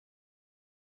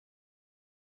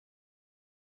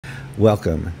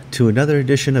Welcome to another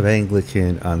edition of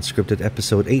Anglican Unscripted,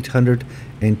 episode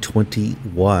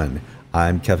 821.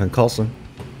 I'm Kevin Kallsen.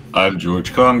 I'm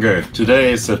George Conger.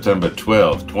 Today is September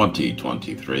 12,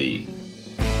 2023.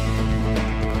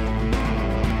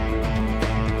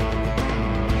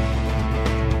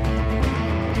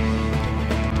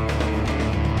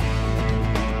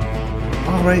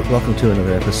 All right, welcome to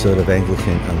another episode of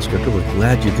Anglican Unscripted. We're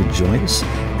glad you could join us.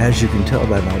 As you can tell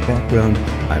by my background,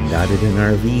 I'm not in an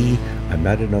RV. I'm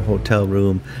not in a hotel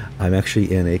room. I'm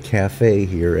actually in a cafe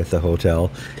here at the hotel,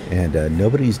 and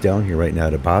nobody's down here right now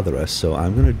to bother us, so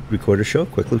I'm going to record a show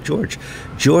quick with George.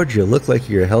 George, you look like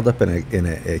you're held up in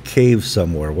a cave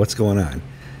somewhere. What's going on?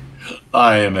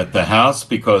 I am at the house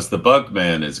because the bug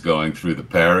man is going through the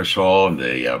parish hall and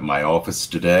my office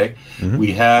today. Mm-hmm.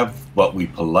 We have what we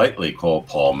politely call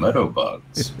palmetto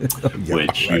bugs,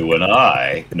 which you and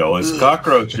I know as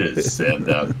cockroaches. And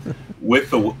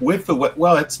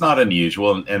well, it's not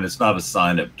unusual and it's not a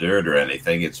sign of dirt or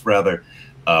anything. It's rather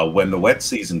when the wet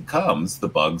season comes, the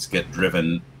bugs get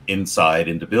driven inside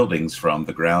into buildings from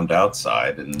the ground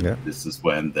outside, and this is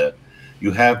when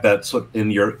you have that sort in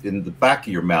the back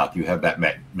of your mouth. You have that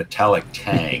metallic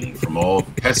tang from all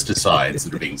the pesticides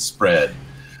that are being spread,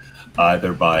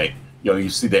 either by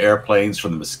you see the airplanes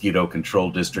from the mosquito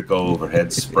control district go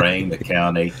overhead spraying the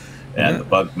county, and the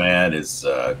bug man is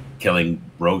killing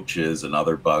roaches and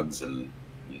other bugs and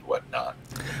whatnot.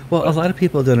 Well, a lot of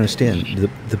people don't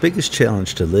understand the biggest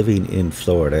challenge to living in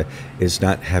Florida is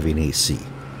not having AC.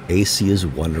 AC is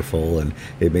wonderful and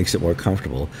it makes it more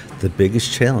comfortable. The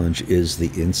biggest challenge is the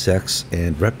insects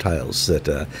and reptiles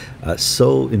that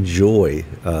so enjoy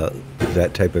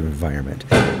that type of environment.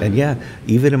 And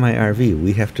even in my RV,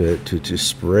 we have to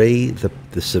spray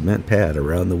the cement pad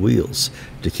around the wheels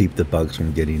to keep the bugs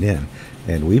from getting in.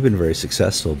 And we've been very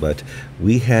successful, but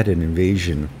we had an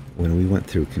invasion when we went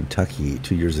through Kentucky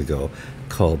 2 years ago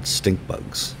called stink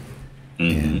bugs.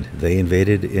 And they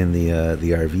invaded in the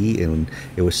RV, and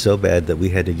it was so bad that we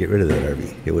had to get rid of that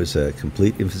RV. It was a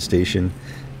complete infestation,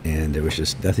 and there was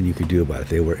just nothing you could do about it.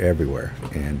 They were everywhere,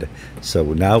 and so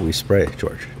now we spray,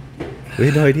 George. We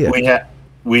had no idea.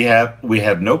 We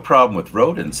have no problem with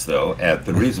rodents, though. And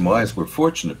the reason why is we're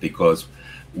fortunate because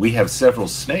we have several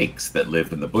snakes that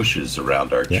live in the bushes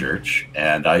around our church,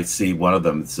 and I see one of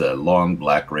them. It's a long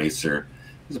black racer.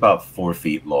 He's about 4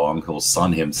 feet long. He'll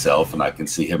sun himself, and I can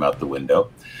see him out the window.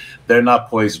 They're not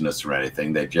poisonous or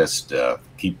anything. They just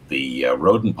keep the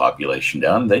rodent population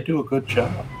down. They do a good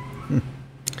job.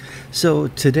 So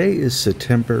today is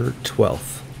September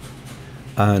 12th.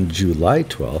 On July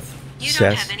 12th... You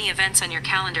don't have any events on your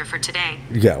calendar for today.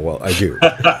 Yeah, well, I do.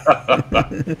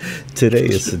 Today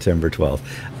is September 12th.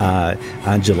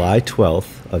 On July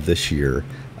 12th of this year,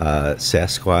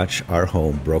 Sasquatch, our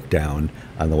home, broke down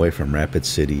on the way from Rapid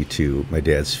City to my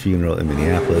dad's funeral in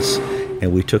Minneapolis,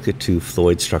 and we took it to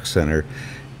Floyd's Truck Center.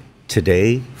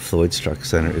 Today, Floyd's Truck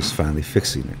Center is finally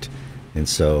fixing it, and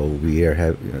so we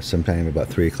are sometime about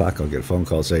 3 o'clock. I'll get a phone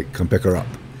call say, "Come pick her up."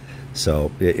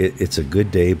 So it's a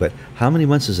good day. But how many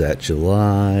months is that?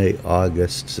 July,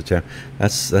 August, September.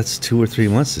 That's 2 or 3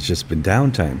 months. It's just been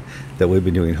downtime that we've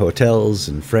been doing hotels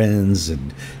and friends,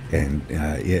 and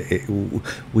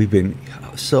we've been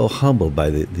so humbled by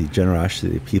the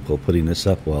generosity of people putting us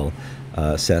up while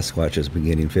Sasquatch has been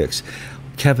getting fixed.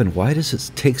 Kevin, why does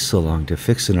it take so long to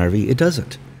fix an RV? It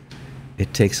doesn't.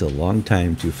 It takes a long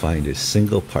time to find a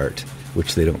single part,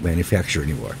 which they don't manufacture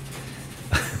anymore.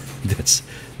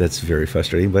 That's very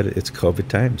frustrating, but it's COVID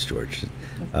times, George.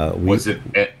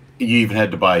 You even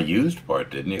had to buy a used part,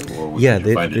 didn't you? Or did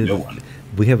you find a new one?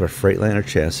 We have a Freightliner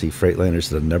chassis. Freightliner is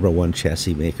the #1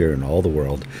 chassis maker in all the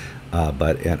world.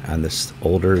 But on this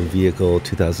older vehicle,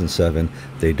 2007,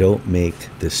 they don't make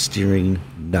the steering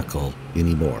knuckle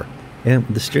anymore. And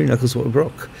the steering knuckle is what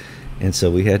broke. And so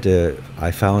we had to,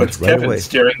 I found but right away.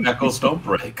 Steering knuckles don't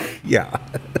break. Yeah.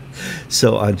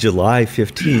 So on July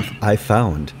 15th, I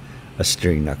found a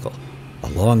steering knuckle a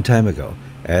long time ago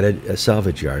at a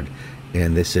salvage yard,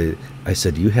 and I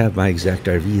said, "You have my exact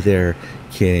RV there.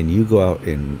 Can you go out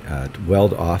and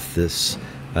weld off this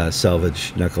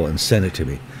salvage knuckle and send it to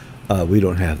me?" We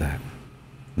don't have that.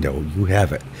 No, you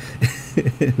have it.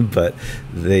 But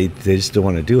they just don't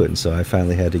want to do it, and so I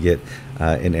finally had to get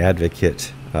an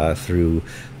advocate through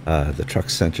the truck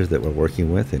center that we're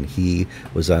working with, and he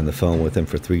was on the phone with him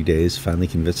for 3 days, finally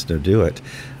convinced him to do it.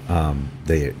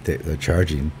 They're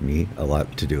charging me a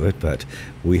lot to do it, but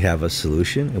we have a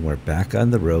solution, and we're back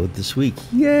on the road this week.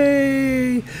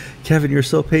 Yay! Kevin, you're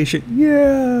so patient.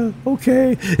 Yeah,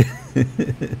 okay.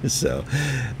 So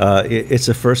it's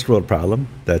a first world problem.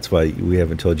 That's why we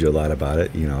haven't told you a lot about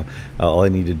it. All I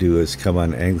need to do is come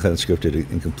on Anglican Unscripted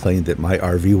and complain that my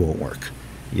RV won't work.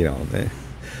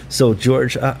 So,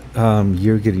 George,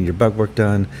 you're getting your bug work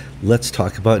done. Let's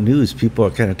talk about news. People are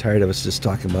kind of tired of us just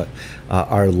talking about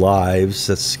our lives.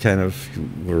 That's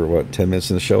we're 10 minutes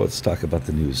in the show. Let's talk about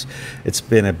the news. It's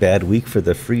been a bad week for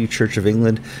the Free Church of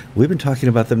England. We've been talking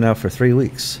about them now for 3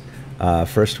 weeks.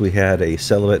 First, we had a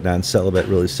celibate, non-celibate,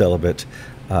 really celibate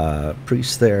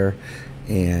priest there,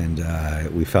 and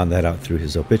we found that out through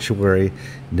his obituary.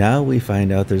 Now we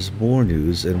find out there's more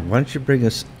news, and why don't you bring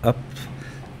us up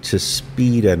to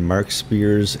speed on Mark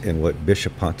Spears and what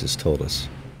Bishop Pontus told us?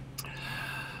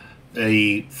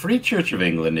 The Free Church of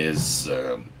England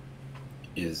seems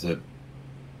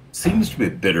to be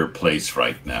a bitter place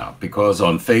right now, because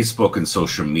on Facebook and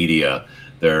social media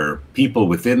there are people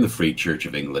within the Free Church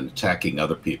of England attacking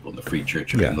other people in the Free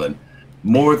Church of England,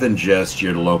 more than just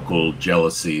your local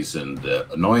jealousies and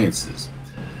annoyances.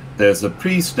 There's a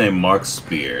priest named Mark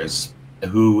Spears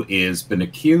who has been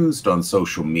accused on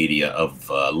social media of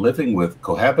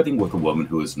cohabiting with a woman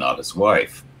who is not his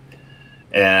wife.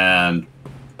 And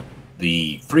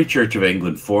the Free Church of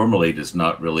England formally does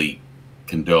not really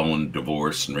condone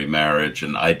divorce and remarriage,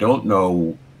 and I don't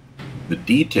know the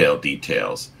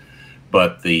details,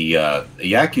 but the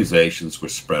accusations were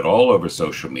spread all over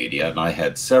social media, and I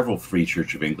had several Free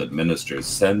Church of England ministers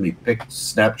send me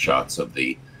snapshots of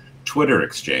the Twitter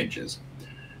exchanges.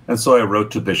 And so I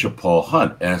wrote to Bishop Paul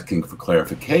Hunt asking for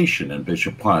clarification, and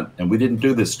Bishop Hunt, and we didn't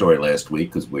do this story last week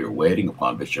because we were waiting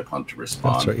upon Bishop Hunt to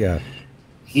respond. That's right, yeah.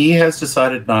 He has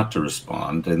decided not to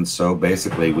respond, and so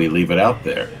basically we leave it out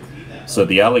there. So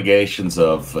the allegations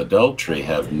of adultery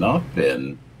have not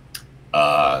been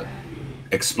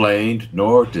explained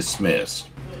nor dismissed.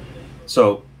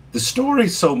 So the story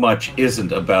so much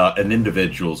isn't about an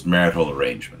individual's marital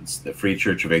arrangements. The Free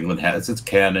Church of England has its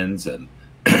canons, and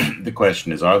the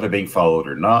question is, are they being followed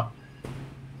or not?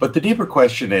 But the deeper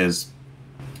question is,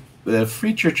 the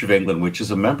Free Church of England, which is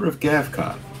a member of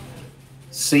GAVCON,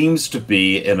 seems to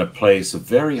be in a place of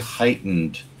very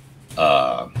heightened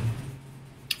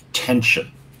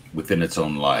tension within its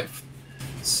own life,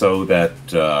 so that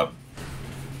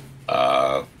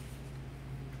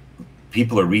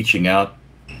people are reaching out.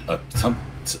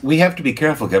 We have to be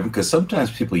careful, Kevin, because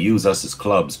sometimes people use us as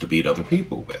clubs to beat other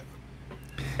people with.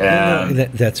 No,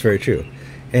 that's very true.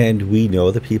 And we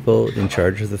know the people in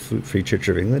charge of the Free Church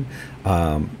of England.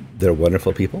 They're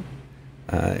wonderful people.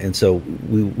 And so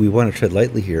we want to tread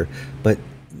lightly here. But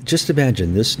just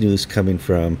imagine this news coming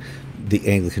from the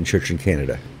Anglican Church in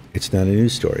Canada. It's not a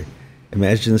news story.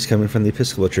 Imagine this coming from the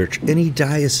Episcopal Church, any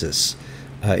diocese,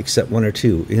 except one or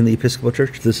two in the Episcopal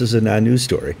Church. This is a non-news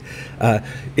story.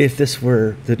 If this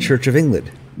were the Church of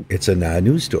England, it's a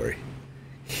non-news story.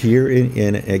 Here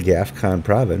in a GAVCON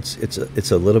province,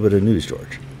 it's a little bit of news,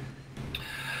 George.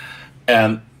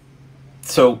 And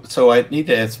so I need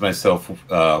to ask myself,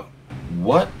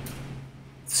 what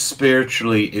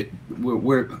spiritually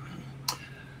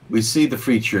we see the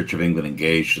Free Church of England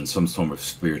engaged in some form of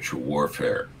spiritual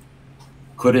warfare.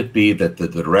 Could it be that the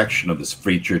direction of this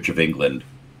Free Church of England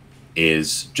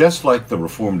is just like the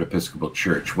Reformed Episcopal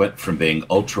Church went from being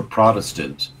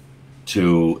ultra-Protestant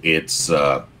to its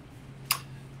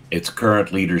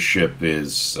current leadership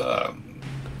is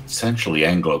essentially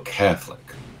Anglo-Catholic,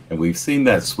 and we've seen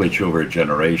that switch over a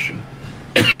generation.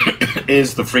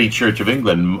 Is the Free Church of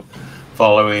England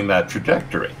following that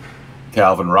trajectory?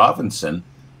 Calvin Robinson,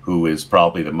 who is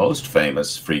probably the most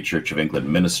famous Free Church of England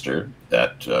minister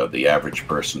that the average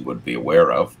person would be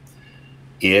aware of,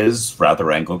 is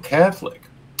rather Anglo-Catholic,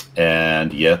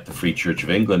 and yet the Free Church of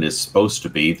England is supposed to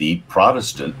be the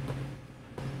Protestant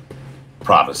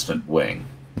wing.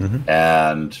 Mm-hmm.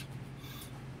 And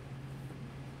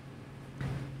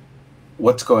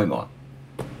what's going on?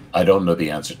 I don't know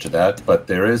the answer to that, but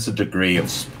there is a degree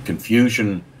of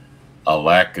confusion, a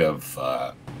lack of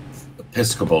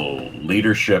Episcopal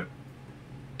leadership,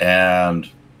 and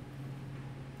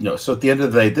so at the end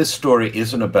of the day, this story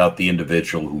isn't about the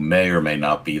individual who may or may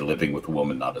not be living with a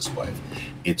woman, not his wife.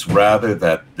 It's rather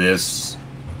that this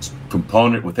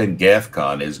component within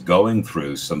GAVCON is going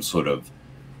through some sort of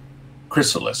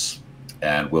chrysalis,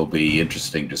 and will be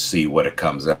interesting to see what it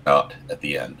comes out at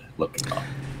the end looking on.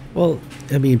 Well,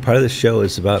 I mean, part of the show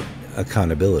is about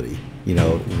accountability, You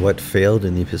know, what failed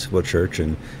in the Episcopal Church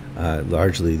and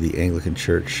largely the Anglican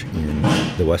Church in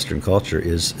the Western culture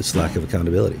is its lack of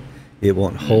accountability. It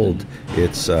won't hold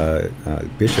its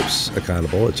bishops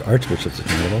accountable, its archbishops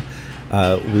accountable.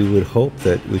 We would hope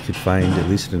that we could find, at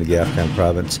least in the Afghan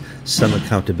province, some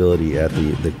accountability at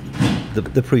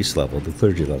the priest level, the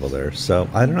clergy level there. So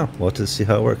I don't know. We'll have to see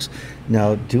how it works.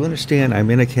 Now, do understand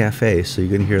I'm in a cafe, so you're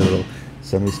going to hear a little,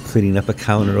 somebody's cleaning up a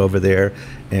counter over there.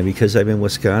 And because I'm in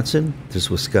Wisconsin, there's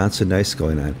Wisconsin nice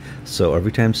going on. So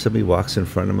every time somebody walks in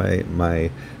front of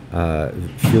my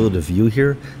field of view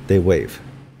here, they wave.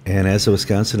 And as a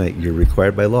Wisconsinite, you're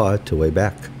required by law to wave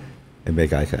back and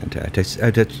make eye contact.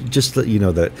 I just let you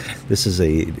know that this is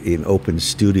an open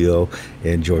studio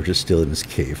and George is still in his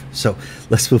cave. So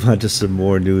let's move on to some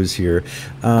more news here.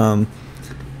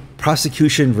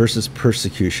 Prosecution versus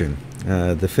persecution.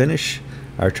 The Finnish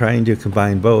are trying to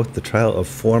combine both. The trial of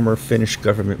former Finnish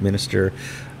government minister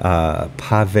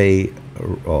Pave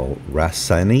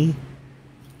Räsänen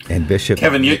and Bishop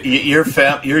Kevin,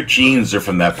 your genes are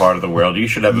from that part of the world. You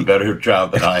should have a better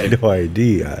job than I. No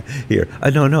idea. Here,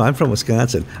 no, I'm from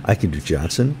Wisconsin. I can do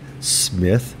Johnson,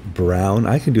 Smith, Brown.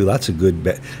 I can do lots of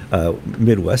good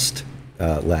Midwest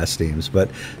last names.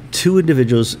 But two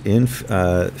individuals in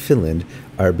Finland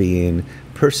are being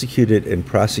persecuted and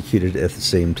prosecuted at the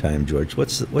same time. George,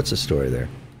 what's the story there?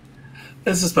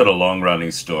 This has been a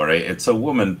long-running story. It's a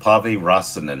woman, Pave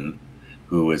Räsänen,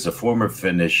 who is a former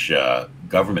Finnish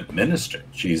government minister.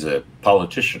 She's a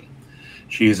politician.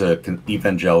 She's an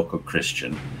evangelical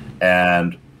Christian,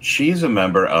 and she's a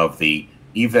member of the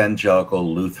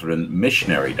Evangelical Lutheran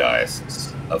Missionary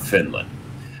Diocese of Finland,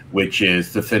 which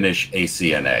is the Finnish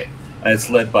ACNA. And it's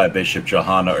led by Bishop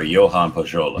Johanna or Johan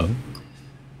Pajolo.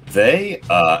 They,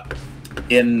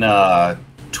 in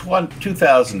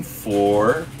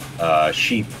 2004,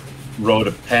 she wrote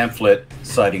a pamphlet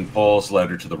citing Paul's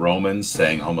letter to the Romans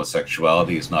saying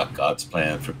homosexuality is not God's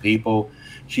plan for people.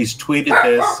 She's tweeted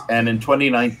this, and in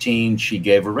 2019 she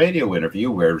gave a radio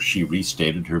interview where she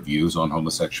restated her views on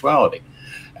homosexuality.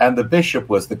 And the bishop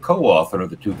was the co-author of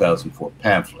the 2004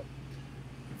 pamphlet.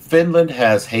 Finland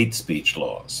has hate speech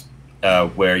laws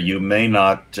where you may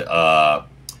not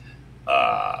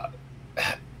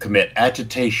commit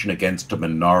agitation against a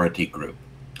minority group.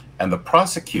 And the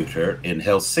prosecutor in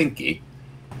Helsinki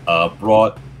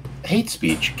brought hate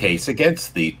speech case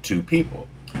against the two people,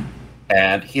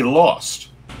 and he lost.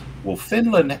 Well,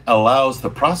 Finland allows the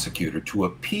prosecutor to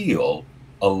appeal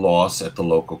a loss at the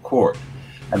local court,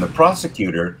 and the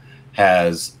prosecutor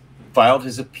has filed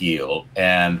his appeal,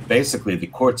 and basically the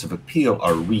courts of appeal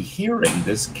are rehearing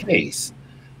this case,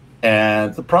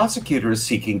 and the prosecutor is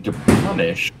seeking to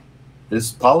punish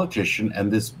this politician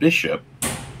and this bishop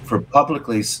for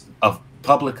publicly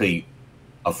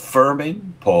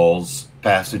affirming Paul's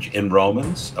passage in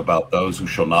Romans about those who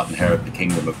shall not inherit the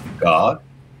kingdom of God,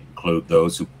 include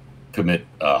those who commit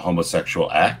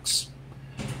homosexual acts.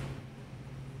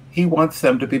 He wants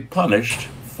them to be punished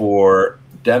for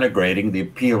denigrating the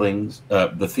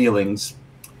feelings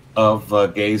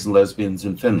of gays and lesbians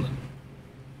in Finland.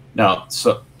 Now,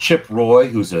 so Chip Roy,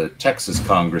 who's a Texas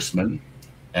congressman,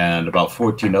 and about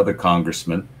 14 other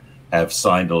congressmen have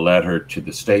signed a letter to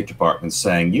the State Department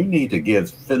saying you need to give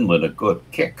Finland a good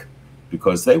kick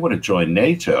because they want to join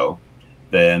NATO.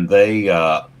 Then they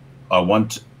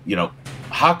want,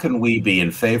 how can we be in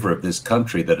favor of this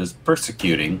country that is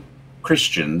persecuting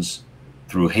Christians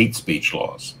through hate speech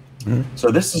laws? Mm-hmm. So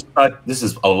this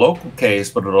is a local case,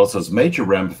 but it also has major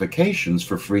ramifications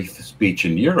for free speech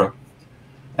in Europe.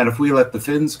 And if we let the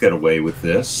Finns get away with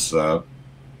this,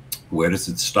 where does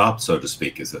it stop, so to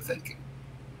speak, is the thinking.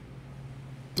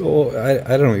 Oh, I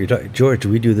don't know what you're talking. George,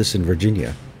 we do this in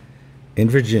Virginia. In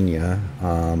Virginia,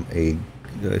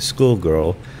 a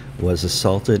schoolgirl was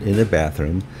assaulted in the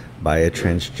bathroom by a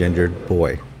transgendered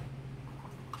boy.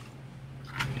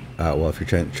 Well, if you're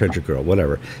transgender girl,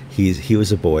 whatever. He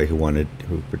was a boy who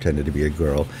pretended to be a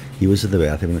girl. He was in the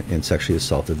bathroom and sexually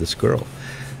assaulted this girl.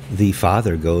 The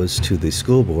father goes to the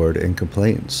school board and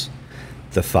complains.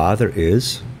 The father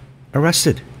is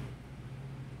arrested.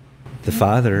 The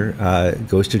father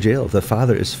goes to jail. The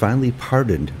father is finally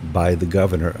pardoned by the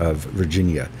governor of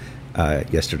Virginia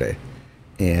yesterday.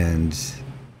 And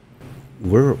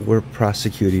we're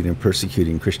prosecuting and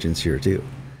persecuting Christians here too.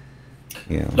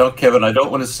 No, Kevin, I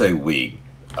don't want to say we.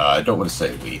 I don't want to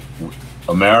say we.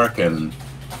 American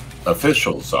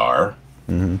officials are,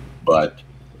 but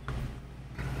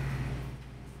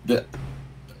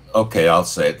okay, I'll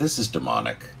say it. This is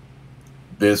demonic.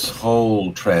 This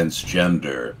whole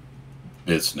transgender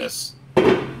business.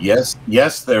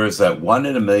 Yes, there is that 1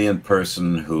 in a million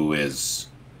person who is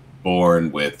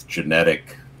born with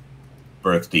genetic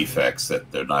birth defects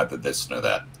that they're neither this nor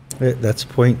that. That's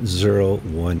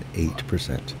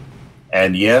 0.018%.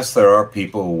 And yes, there are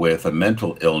people with a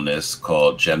mental illness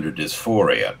called gender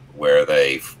dysphoria, where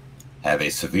they have a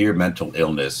severe mental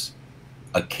illness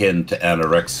akin to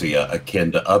anorexia,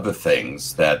 akin to other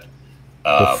things that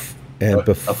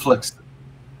afflicts them.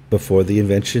 Before the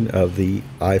invention of the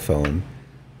iPhone,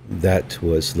 that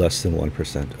was less than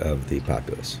 1% of the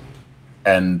populace.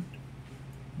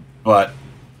 But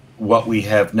what we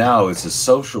have now is a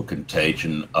social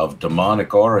contagion of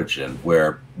demonic origin,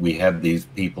 where we have these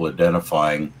people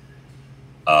identifying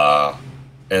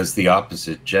as the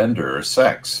opposite gender or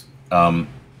sex. I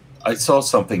saw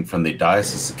something from the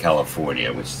Diocese of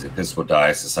California, which is the Episcopal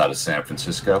Diocese out of San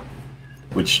Francisco,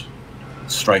 which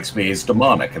strikes me as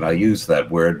demonic, and I use that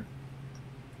word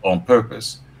on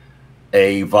purpose.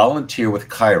 A volunteer with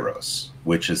Kairos,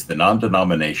 which is the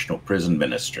non-denominational prison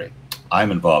ministry.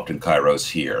 I'm involved in Kairos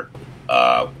here.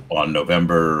 On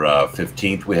November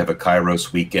 15th, we have a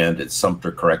Kairos weekend at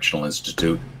Sumter Correctional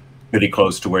Institute, pretty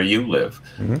close to where you live.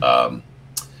 Mm-hmm.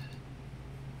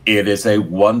 It is a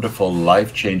wonderful,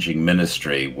 life-changing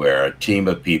ministry where a team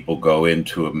of people go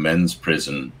into a men's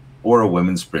prison or a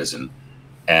women's prison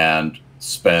and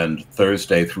spend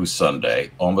Thursday through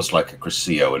Sunday, almost like a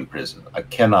Crescio in prison. I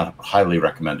cannot highly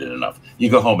recommend it enough.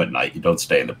 You go home at night. You don't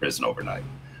stay in the prison overnight.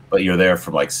 But you're there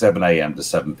from like 7 a.m. to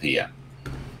 7 p.m.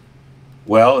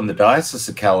 Well, in the Diocese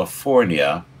of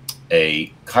California,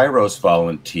 a Kairos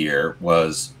volunteer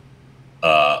was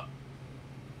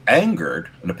angered,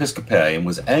 an Episcopalian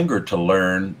was angered to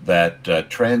learn that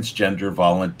transgender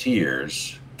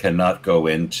volunteers cannot go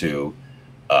into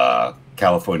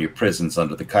California prisons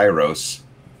under the Kairos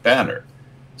banner.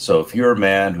 So if you're a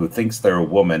man who thinks they're a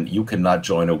woman, you cannot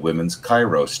join a women's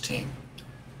Kairos team.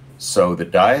 So the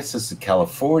Diocese of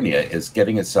California is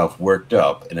getting itself worked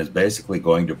up and is basically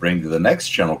going to bring to the next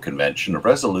General Convention a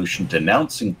resolution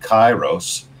denouncing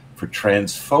Kairos for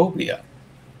transphobia.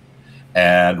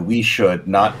 And we should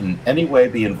not in any way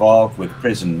be involved with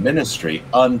prison ministry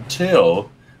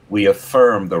until we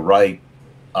affirm the right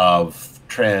of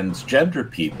transgender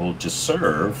people to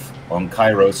serve on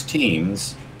Kairos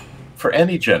teams for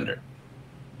any gender,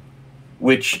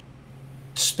 which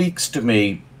speaks to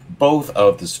me both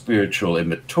of the spiritual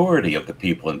immaturity of the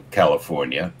people in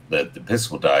California, the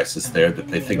Episcopal Diocese there, that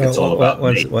they think it's all about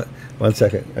me. One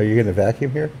second. Are you going to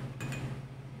vacuum here?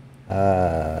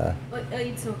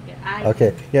 It's okay.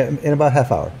 Okay. Yeah, in about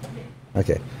half hour.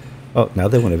 Okay. Oh, now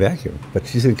they want to vacuum, but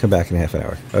she's going to come back in half an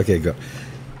hour. Okay, go.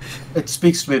 It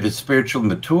speaks to me the spiritual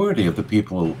maturity of the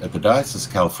people at the Diocese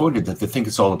of California, that they think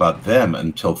it's all about them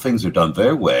until things are done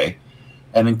their way.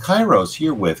 And in Kairos,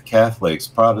 you're with Catholics,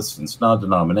 Protestants,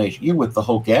 non-denomination. You're with the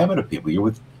whole gamut of people.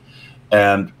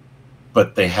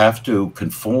 But they have to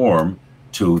conform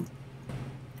to.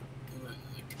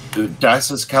 The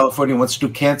Diocese of California wants to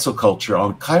do cancel culture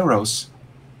on Kairos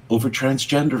over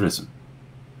transgenderism.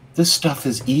 This stuff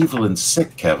is evil and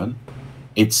sick, Kevin.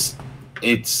 It's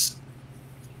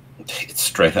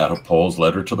straight out of Paul's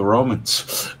letter to the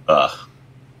Romans.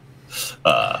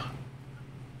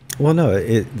 Well, no,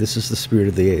 this is the spirit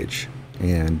of the age,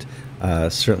 and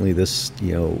certainly this,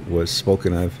 was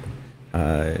spoken of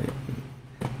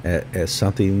as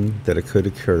something that it could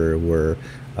occur where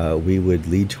we would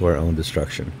lead to our own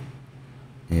destruction,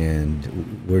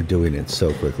 and we're doing it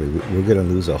so quickly. We're going to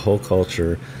lose a whole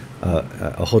culture,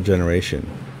 a whole generation,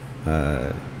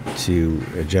 to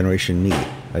a generation me,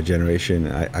 a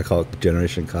generation I call it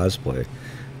generation cosplay,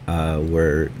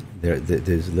 where they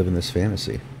live in this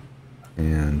fantasy.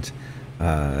 And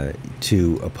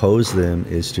to oppose them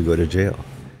is to go to jail.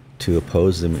 To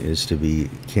oppose them is to be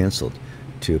canceled.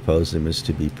 To oppose them is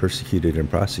to be persecuted and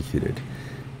prosecuted.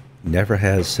 Never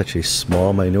has such a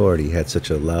small minority had such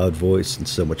a loud voice and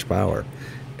so much power.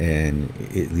 And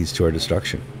it leads to our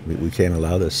destruction. We can't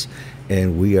allow this.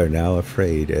 And we are now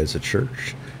afraid as a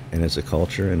church and as a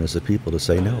culture and as a people to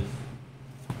say no.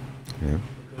 Yeah.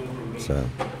 So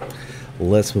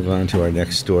let's move on to our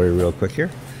next story real quick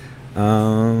here.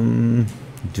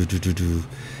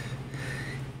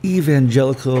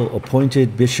 Evangelical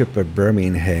appointed Bishop of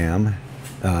Birmingham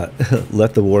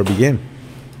let the war begin.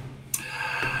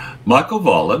 Michael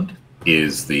Volland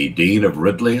is the Dean of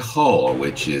Ridley Hall,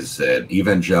 which is an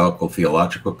evangelical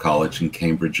theological college in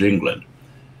Cambridge, England.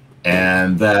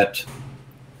 And that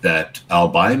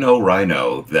albino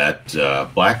rhino, that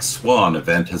Black Swan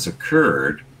event has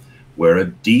occurred where a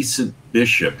decent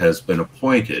bishop has been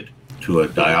appointed to a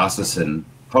diocesan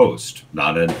post,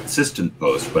 not an assistant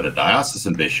post, but a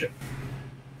diocesan bishop.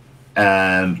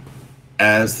 And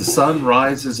As the sun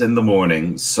rises in the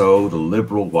morning, so the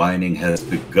liberal whining has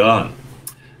begun.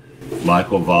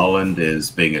 Michael Volland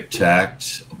is being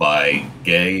attacked by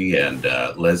gay and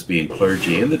lesbian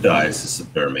clergy in the Diocese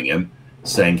of Birmingham,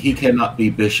 saying he cannot be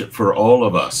bishop for all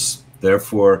of us.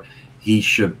 Therefore, he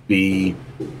should be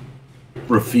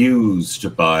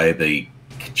refused by the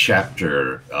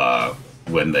chapter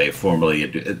when they formally...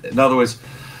 In other words,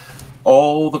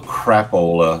 all the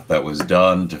crapola that was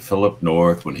done to Philip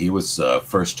North when he was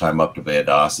first time up to be a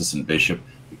diocesan bishop,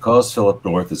 because Philip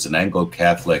North is an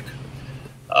Anglo-Catholic,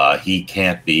 he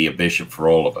can't be a bishop for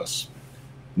all of us.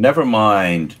 Never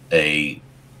mind a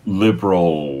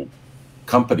liberal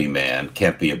company man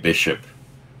can't be a bishop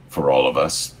for all of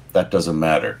us. That doesn't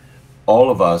matter. All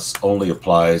of us only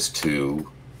applies to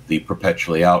the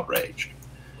perpetually outraged.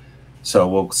 So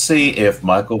we'll see if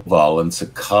Michael Volland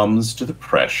succumbs to the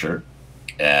pressure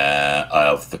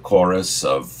of the chorus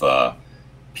of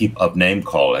name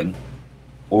calling,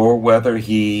 or whether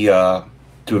he,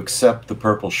 to accept the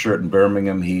purple shirt in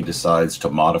Birmingham, he decides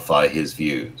to modify his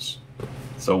views.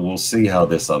 So we'll see how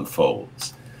this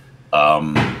unfolds.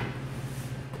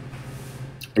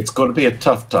 It's going to be a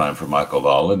tough time for Michael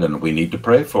Volland, and we need to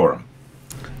pray for him.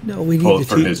 No, we need both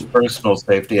for his personal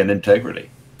safety and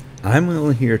integrity. I'm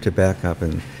only here to back up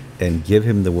and give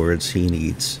him the words he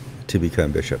needs to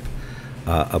become bishop.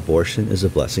 Abortion is a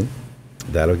blessing.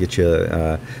 That'll get you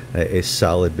a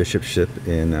solid bishopship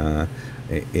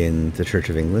in the Church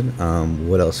of England.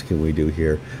 What else can we do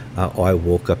here? I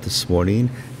woke up this morning,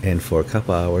 and for a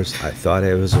couple hours, I thought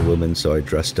I was a woman, so I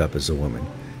dressed up as a woman.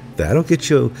 That'll get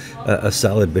you a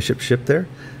solid bishopship there.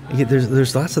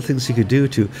 There's lots of things he could do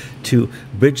to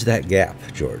bridge that gap,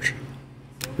 George,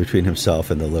 between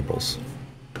himself and the liberals.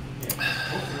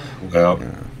 Well,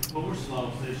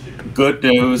 good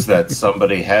news that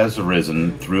somebody has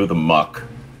arisen through the muck,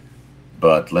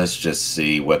 but let's just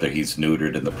see whether he's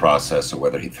neutered in the process or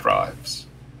whether he thrives.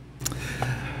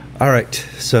 All right,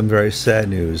 some very sad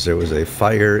news. There was a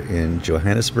fire in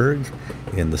Johannesburg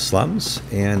in the slums,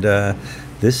 and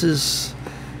this is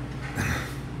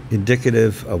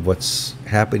indicative of what's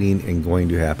happening and going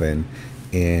to happen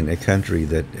in a country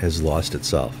that has lost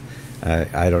itself.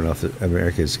 I don't know if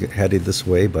America is headed this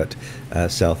way, but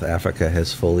South Africa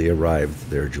has fully arrived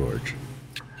there, George.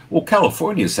 Well,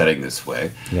 California is heading this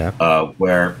way, yeah.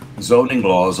 Where zoning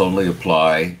laws only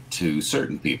apply to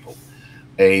certain people.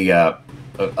 A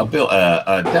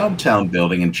downtown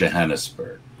building in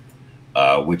Johannesburg,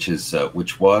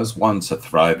 which was once a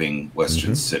thriving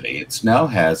Western city. It now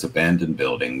has abandoned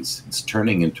buildings. It's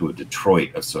turning into a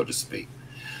Detroit, so to speak.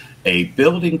 A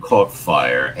building caught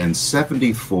fire, and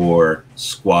 74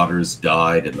 squatters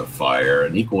died in the fire.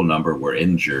 An equal number were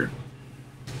injured.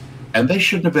 And they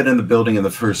shouldn't have been in the building in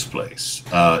the first place.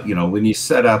 You know, when you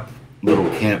set up little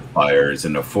campfires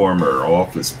in a former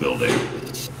office building,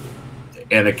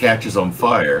 and it catches on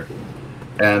fire,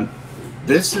 and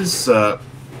this is...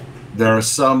 there are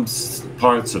some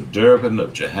parts of Durban,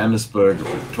 of Johannesburg, of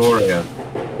Pretoria,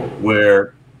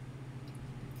 where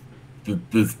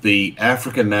the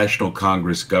African National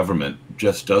Congress government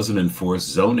just doesn't enforce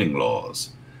zoning laws,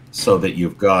 so that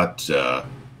you've got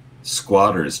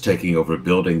squatters taking over a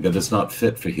building that is not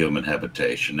fit for human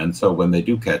habitation. And so when they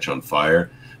do catch on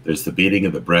fire, there's the beating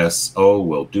of the breasts, oh,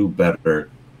 we'll do better.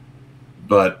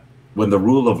 But when the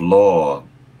rule of law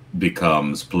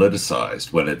becomes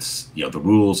politicized, when it's, you know, the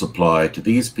rules apply to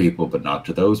these people but not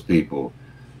to those people,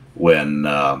 when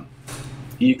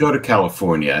you go to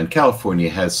California, and California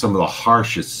has some of the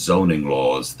harshest zoning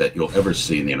laws that you'll ever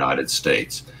see in the United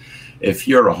States. If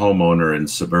you're a homeowner in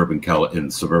suburban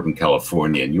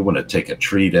California and you want to take a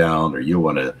tree down, or you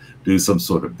want to do some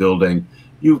sort of building,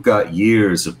 you've got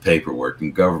years of paperwork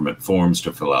and government forms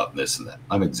to fill out and this and that.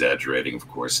 I'm exaggerating, of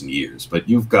course, in years, but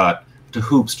you've got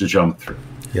hoops to jump through.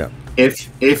 Yeah.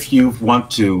 If you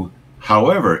want to,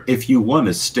 however, if you want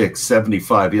to stick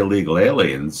 75 illegal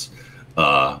aliens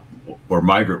or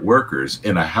migrant workers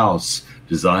in a house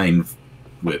designed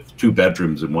with 2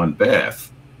 bedrooms and 1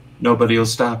 bath, nobody will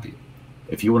stop you.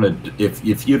 If you want to,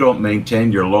 if you don't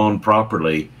maintain your lawn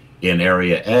properly in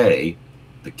Area A,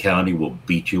 the county will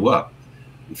beat you up.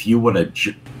 If you want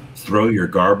to throw your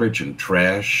garbage and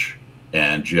trash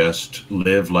and just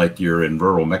live like you're in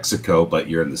rural Mexico, but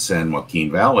you're in the San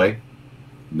Joaquin Valley,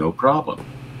 no problem.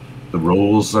 The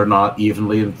rules are not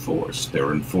evenly enforced.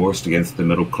 They're enforced against the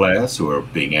middle class, who are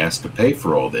being asked to pay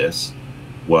for all this,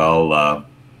 while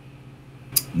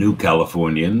new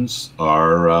Californians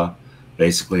are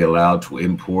basically allowed to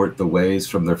import the ways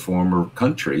from their former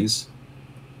countries.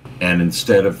 And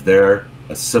instead of their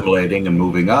assimilating and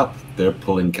moving up, they're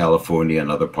pulling California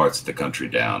and other parts of the country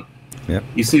down. Yep.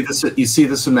 You see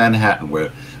this in Manhattan,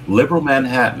 where liberal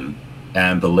Manhattan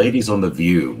and the ladies on The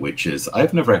View, which is,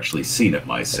 I've never actually seen it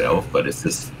myself, but it's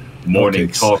this morning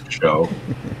talk show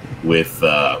with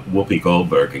Whoopi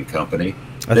Goldberg and company.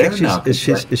 I think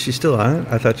is she still on it?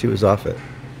 I thought she was off it.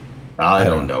 I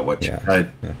don't know what.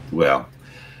 Well,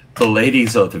 the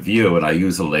ladies of The View, and I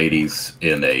use the ladies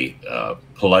in a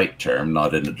polite term,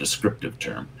 not in a descriptive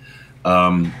term,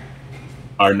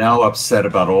 are now upset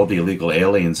about all the illegal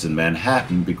aliens in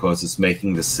Manhattan because it's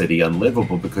making the city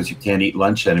unlivable because you can't eat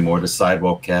lunch anymore at a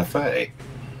sidewalk cafe.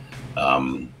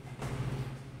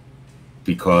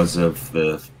 Because of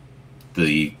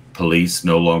the police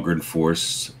no longer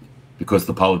enforce, because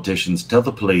the politicians tell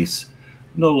the police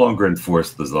no longer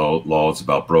enforce the laws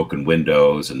about broken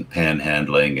windows and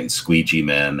panhandling and squeegee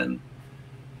men. And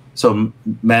so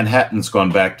Manhattan's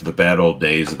gone back to the bad old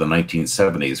days of the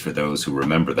 1970s, for those who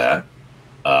remember that.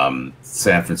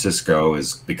 San Francisco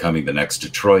is becoming the next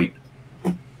Detroit.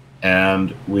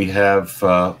 And we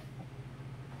have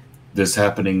this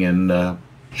happening in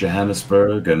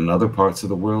Johannesburg and other parts of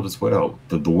the world as well.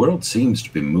 The world seems to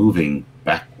be moving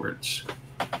backwards.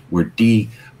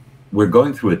 We're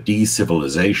going through a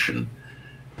de-civilization.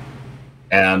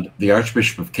 And the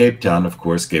Archbishop of Cape Town, of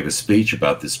course, gave a speech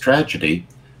about this tragedy.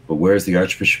 But where's the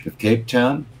Archbishop of Cape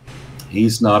Town?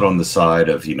 He's not on the side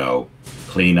of,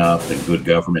 clean up and good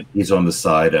government. He's on the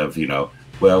side of,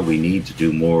 well, we need to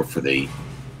do more for the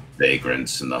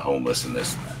vagrants and the homeless and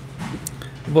this and that.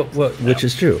 Which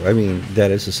is true. I mean,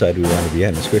 that is the side we want to be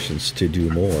on as Christians, to do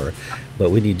more,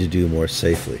 but we need to do more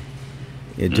safely.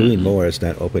 Doing more is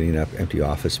not opening up empty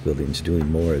office buildings. Doing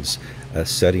more is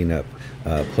setting up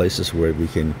places where we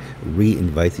can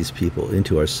re-invite these people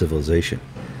into our civilization,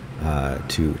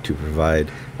 to provide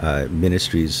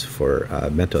ministries for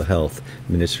mental health,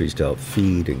 ministries to help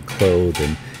feed and clothe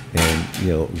and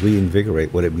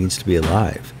reinvigorate what it means to be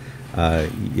alive.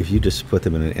 If you just put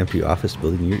them in an empty office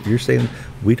building, you're saying,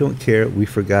 we don't care, we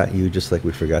forgot you, just like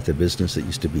we forgot the business that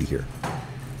used to be here.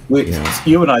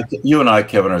 You and I,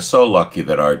 Kevin, are so lucky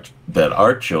that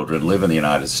our children live in the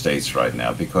United States right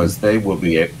now, because they will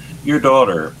be. Your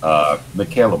daughter,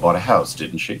 Michaela, bought a house,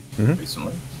 didn't she,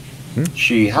 recently?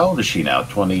 How old is she now?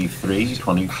 23,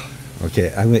 20?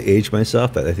 Okay, I'm going to age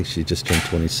myself, but I think she just turned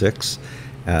 26.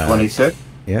 26?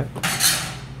 Yeah.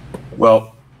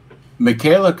 Well,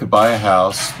 Michaela could buy a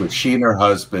house with she and her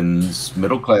husband's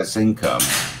middle-class income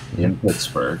in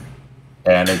Pittsburgh,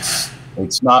 and it's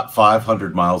not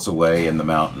 500 miles away in the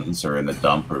mountains or in a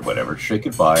dump or whatever. She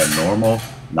could buy a normal,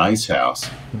 nice house.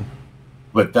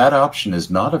 But that option is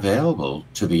not available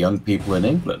to the young people in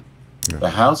England. Yeah.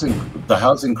 The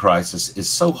housing crisis is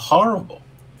so horrible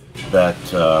that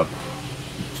to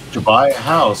buy a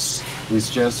house is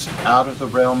just out of the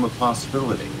realm of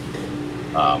possibility.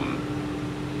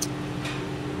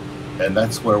 And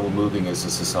that's where we're moving as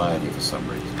a society for some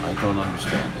reason. I don't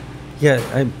understand it.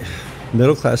 Yeah,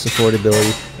 middle class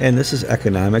affordability, and this is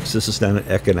economics. This is not an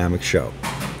economic show.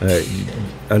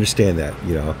 Understand that.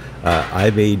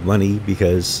 I made money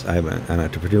because I'm an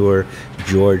entrepreneur.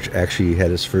 George actually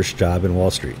had his first job in Wall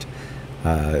Street.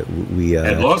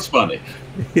 And lost money.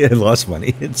 And lost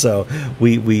money, and so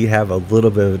we have a little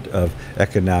bit of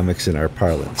economics in our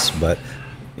parlance, but.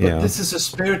 This is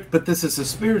a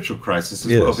spiritual crisis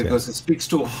as well, because it speaks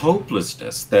to a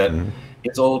hopelessness that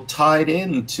it's all tied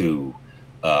into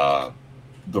the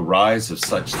rise of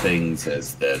such things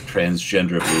as the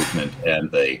transgender movement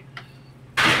and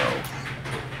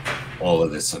all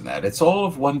of this and that. It's all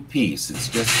of one piece. It's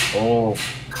just all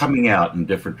coming out in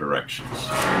different directions.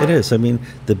 It is. I mean,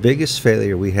 the biggest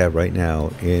failure we have right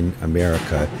now in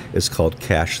America is called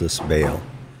cashless bail,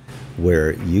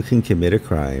 where you can commit a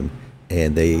crime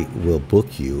and they will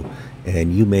book you,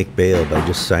 and you make bail by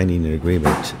just signing an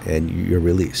agreement, and you're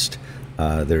released.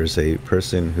 There's a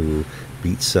person who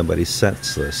beat somebody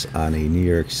senseless on a New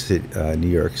York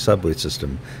subway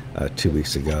system 2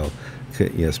 weeks ago.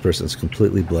 This person's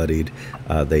completely bloodied.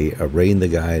 They arraign the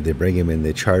guy, they bring him in,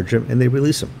 they charge him, and they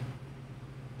release him.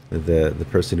 The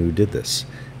person who did this,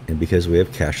 and because we have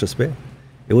cashless bail,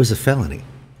 it was a felony.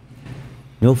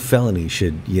 No felony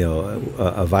should,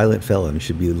 a violent felon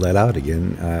should be let out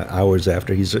again hours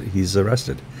after he's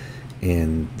arrested.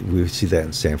 And we see that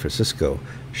in San Francisco,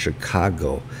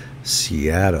 Chicago,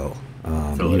 Seattle,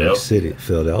 New York City,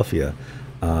 Philadelphia.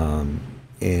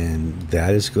 And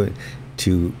that is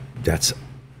that's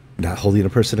not holding a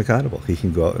person accountable. He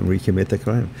can go out and recommit the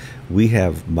crime. We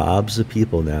have mobs of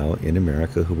people now in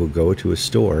America who will go to a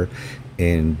store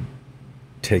and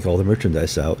take all the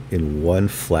merchandise out in one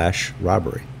flash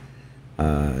robbery.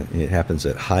 It happens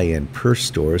at high-end purse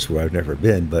stores where I've never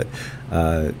been, but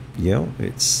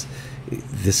it's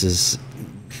this is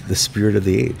the spirit of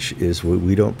the age. Is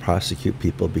we don't prosecute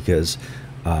people because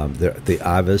they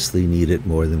obviously need it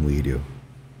more than we do.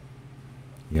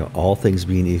 All things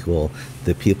being equal,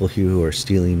 the people who are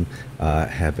stealing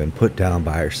have been put down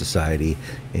by our society,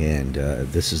 and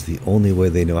this is the only way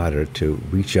they know how to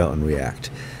reach out and react.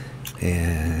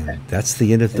 And that's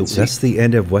the end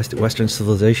of Western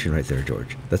civilization, right there,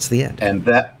 George. That's the end. And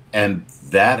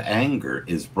that anger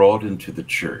is brought into the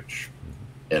church.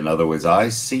 In other words, I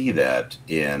see that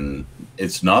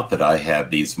it's not that I have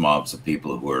these mobs of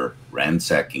people who are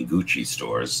ransacking Gucci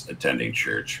stores attending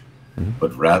church,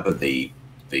 but rather the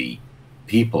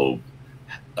people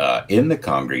in the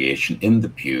congregation, in the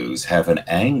pews, have an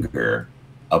anger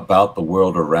about the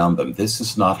world around them. This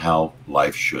is not how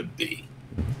life should be.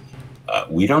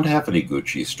 We don't have any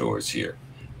Gucci stores here.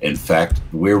 In fact,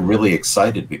 we're really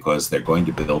excited because they're going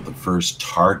to build the first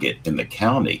Target in the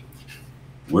county.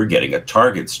 We're getting a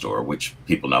Target store, which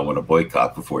people now want to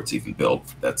boycott before it's even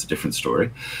built. That's a different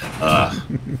story.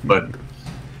 But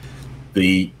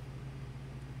the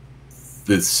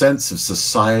sense of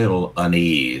societal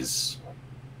unease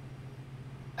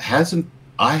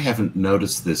I haven't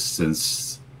noticed this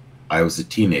since I was a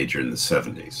teenager in the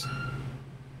 70s.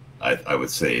 I would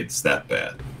say it's that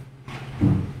bad.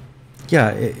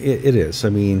 Yeah, it is. I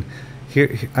mean,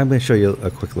 here I'm going to show you a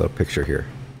quick little picture here.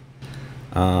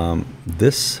 I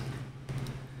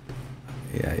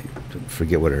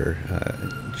forget what her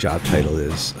job title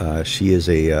is. She is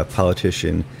a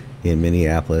politician in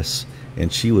Minneapolis,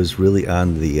 and she was really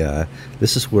on the.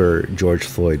 This is where George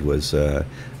Floyd was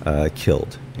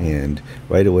killed, and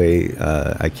right away,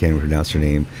 I can't pronounce her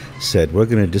name. Said, "We're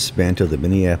going to dismantle the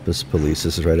Minneapolis police."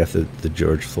 This is right after the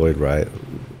George Floyd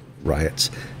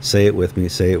riots. Say it with me.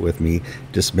 Say it with me.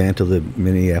 Dismantle the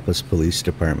Minneapolis Police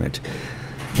Department.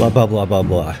 Blah blah blah blah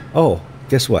blah. Oh,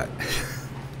 guess what?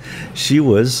 She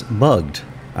was mugged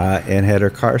and had her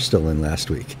car stolen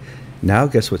last week. Now,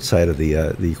 guess what side of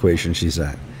the equation she's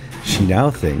on? She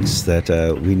now thinks that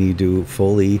we need to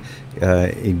fully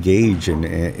engage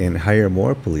and hire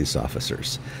more police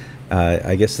officers.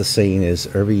 I guess the saying is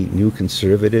every new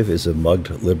conservative is a mugged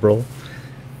liberal.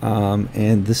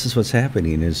 And this is what's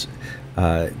happening is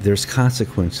there's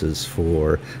consequences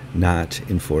for not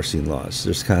enforcing laws.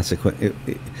 There's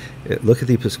look at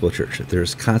the Episcopal Church.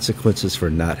 There's consequences for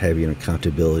not having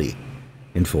accountability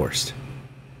enforced.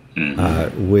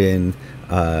 When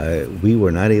we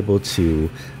were not able to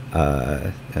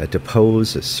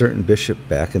depose a certain bishop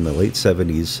back in the late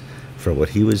 70s for what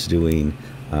he was doing,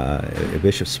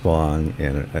 Bishop Spong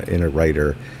and a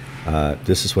writer,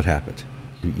 this is what happened.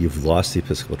 You've lost the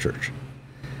Episcopal Church.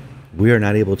 We are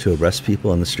not able to arrest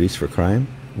people on the streets for crime.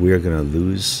 We are going to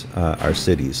lose our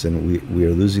cities, and we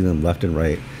are losing them left and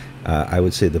right. I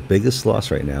would say the biggest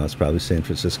loss right now is probably San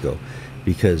Francisco,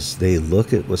 because they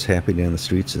look at what's happening on the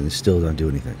streets and they still don't do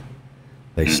anything.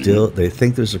 They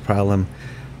think there's a problem.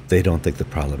 They don't think the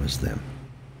problem is them.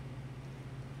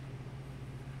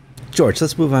 George,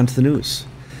 let's move on to the news.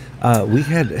 We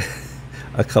had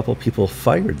a couple people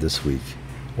fired this week,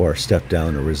 or stepped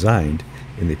down or resigned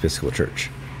in the Episcopal Church.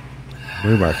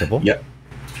 Remarkable. Yep.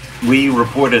 We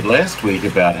reported last week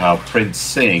about how Prince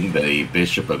Singh, the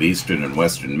Bishop of Eastern and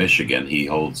Western Michigan, he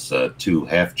holds 2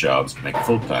 half jobs to make a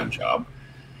full-time job,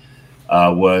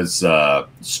 was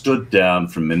stood down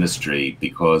from ministry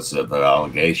because of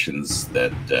allegations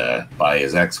that by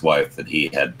his ex-wife that he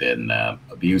had been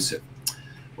abusive.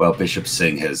 Well, Bishop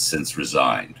Singh has since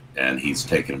resigned, and he's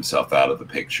taken himself out of the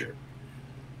picture.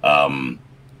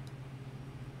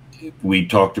 We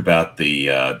talked about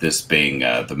this being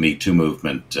the Me Too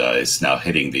movement is now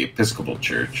hitting the Episcopal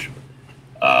Church.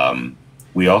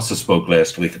 We also spoke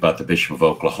last week about the Bishop of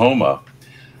Oklahoma,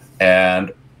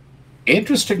 and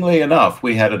interestingly enough,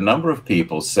 we had a number of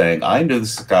people saying, I knew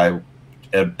this guy,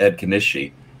 Ed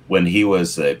Kanishi, when he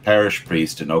was a parish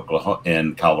priest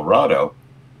in Colorado,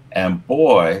 and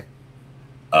boy,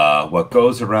 what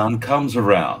goes around comes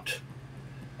around.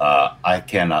 I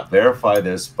cannot verify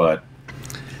this, but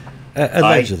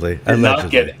allegedly.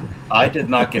 I did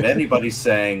not get anybody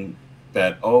saying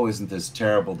that, oh, isn't this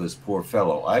terrible, this poor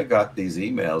fellow. I got these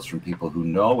emails from people who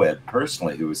know Ed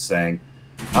personally, who was saying,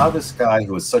 how this guy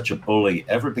who was such a bully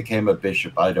ever became a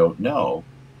bishop, I don't know.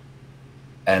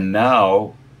 And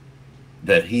now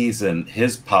that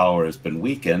his power has been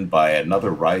weakened by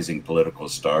another rising political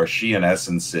star, she in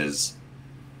essence is,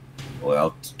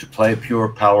 well, to play pure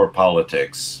power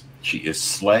politics, she is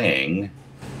slaying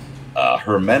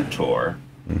her mentor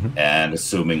and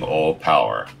assuming all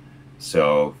power.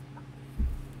 So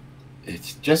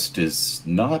it just is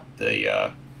not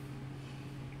the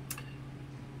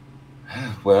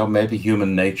Well, maybe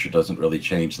human nature doesn't really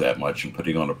change that much, and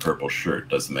putting on a purple shirt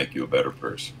doesn't make you a better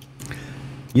person.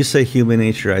 You say human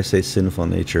nature, I say sinful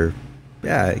nature.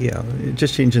 Yeah,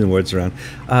 just changing the words around.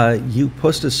 You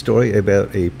posted a story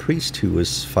about a priest who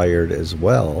was fired as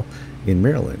well in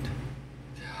Maryland.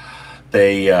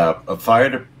 They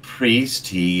fired a priest.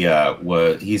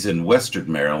 He's in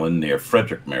Western Maryland, near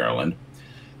Frederick, Maryland.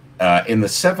 In the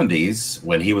 70s,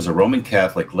 when he was a Roman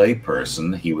Catholic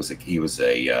layperson, he was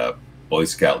a Boy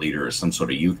Scout leader or some sort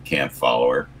of youth camp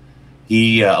follower.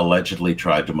 He allegedly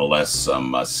tried to molest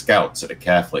some scouts at a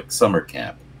Catholic summer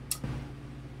camp.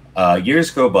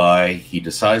 Years go by, he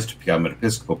decides to become an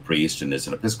Episcopal priest and is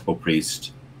an Episcopal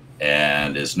priest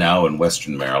and is now in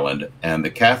Western Maryland. And the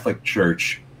Catholic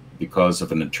Church, because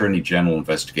of an Attorney General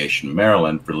investigation in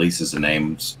Maryland, releases the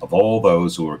names of all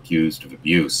those who were accused of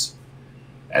abuse.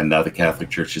 And now the Catholic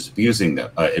Church is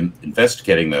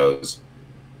investigating those,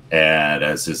 and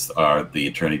as is the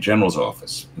Attorney General's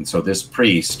office. And so this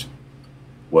priest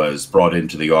was brought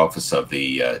into the office of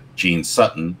the Gene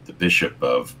Sutton, the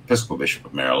Episcopal Bishop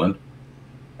of Maryland,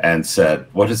 and said,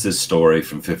 "What is this story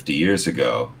from 50 years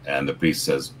ago?" And the priest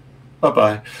says,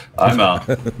 "Bye-bye, I'm out."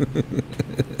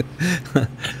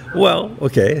 Well,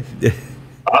 okay.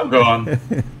 I'm gone.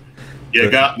 You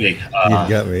got me. You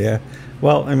got me, yeah.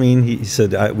 Well, I mean, he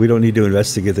said, we don't need to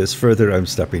investigate this further. I'm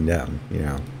stepping down,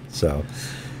 so...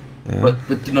 But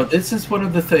this is one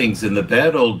of the things in the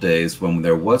bad old days when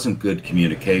there wasn't good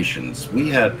communications. We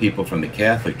had people from the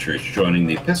Catholic Church joining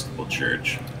the Episcopal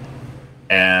Church,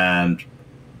 and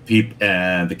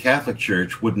the Catholic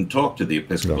Church wouldn't talk to the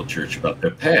Episcopal Church about their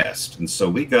past. And so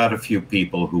we got a few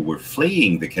people who were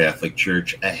fleeing the Catholic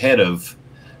Church ahead of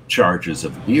charges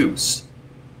of abuse,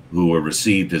 who were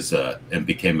received as and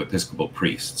became Episcopal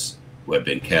priests, who had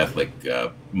been Catholic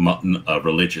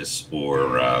religious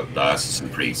or diocesan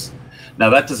priests. Now,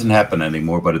 that doesn't happen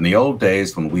anymore, but in the old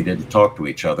days when we didn't talk to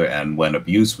each other and when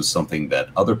abuse was something that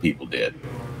other people did,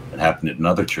 it happened in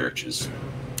other churches.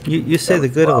 You say the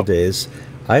good old days.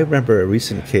 I remember a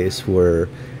recent case where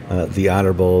the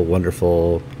honorable,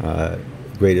 wonderful,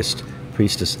 greatest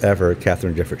priestess ever,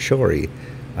 Catherine Jefferts Schori,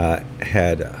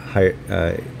 had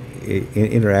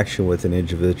interaction with an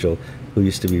individual who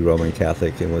used to be Roman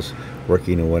Catholic and was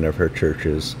working in one of her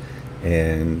churches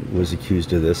and was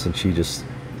accused of this, and she just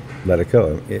let it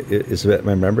go. Is that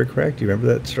my memory correct? Do you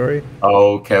remember that story?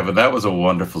 Oh, Kevin, that was a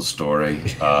wonderful story.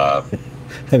 I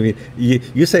mean,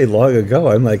 you say long ago.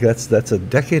 I'm like, that's a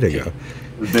decade ago.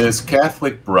 This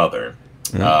Catholic brother,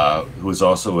 who was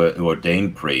also an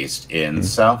ordained priest in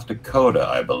South Dakota,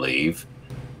 I believe,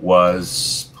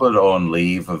 was put on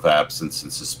leave of absence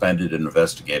and suspended and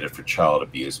investigated for child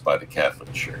abuse by the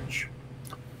Catholic Church.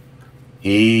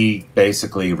 He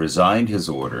basically resigned his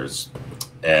orders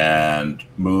and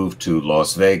moved to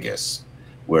Las Vegas,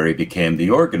 where he became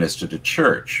the organist at a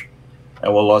church.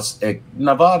 And well,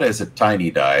 Nevada is a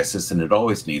tiny diocese, and it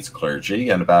always needs clergy.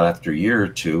 And about after a year or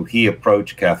two, he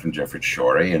approached Catherine Jefferts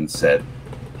Schori and said,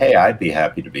 "Hey, I'd be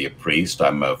happy to be a priest.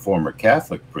 I'm a former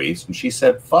Catholic priest." And she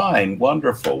said, "Fine,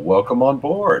 wonderful, welcome on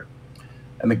board."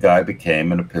 And the guy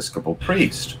became an Episcopal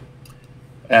priest.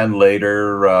 And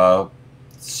later,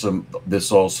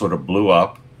 this all sort of blew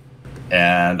up.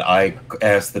 And I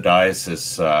asked the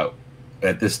diocese,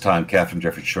 at this time, Catherine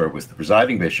Jefferts Schori was the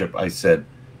presiding bishop. I said,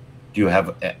 "Do you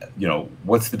have,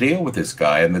 what's the deal with this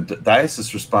guy?" And the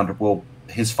diocese responded, "Well,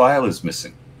 his file is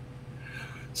missing."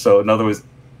 So in other words,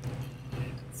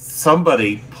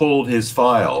 somebody pulled his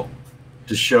file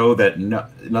to show that,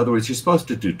 in other words, you're supposed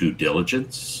to do due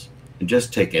diligence and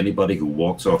just take anybody who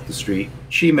walks off the street.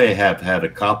 She may have had a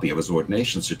copy of his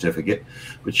ordination certificate,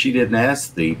 but she didn't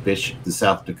ask the bishop,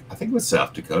 I think it was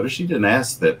South Dakota. She didn't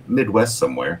ask the Midwest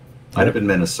somewhere. Might have been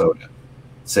Minnesota.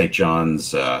 St.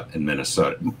 John's in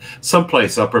Minnesota,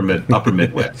 someplace upper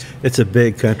Midwest. It's a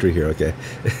big country here. Okay.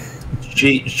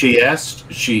 She asked.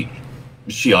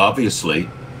 She obviously,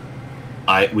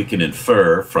 we can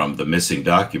infer from the missing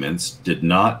documents, did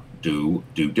not do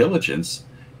due diligence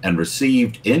and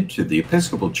received into the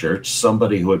Episcopal Church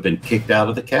somebody who had been kicked out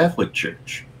of the Catholic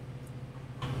Church.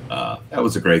 That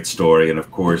was a great story, and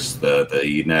of course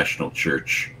the National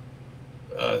Church.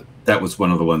 That was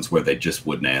one of the ones where they just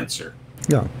wouldn't answer.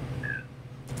 No.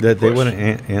 That they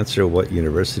wouldn't answer what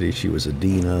university she was a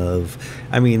dean of.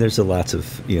 I mean, there's lots of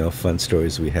fun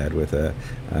stories we had with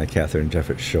Catherine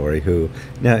Jefferts Schori, who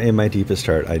now in my deepest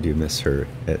heart I do miss her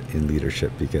in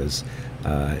leadership, because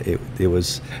it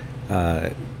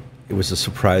it was a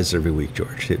surprise every week,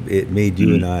 George. It made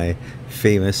you and I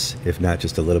famous, if not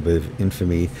just a little bit of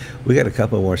infamy. We got a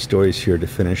couple more stories here to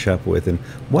finish up with, and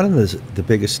one of the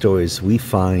biggest stories we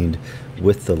find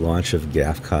with the launch of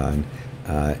GAFCON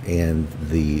and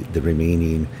the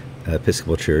remaining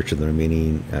Episcopal Church and the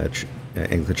remaining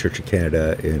Anglican Church of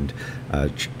Canada and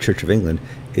Church of England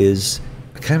is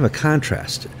kind of a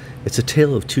contrast. It's a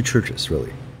tale of two churches,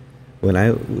 really. When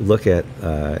I look at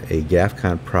a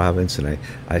GAFCON province and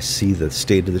I see the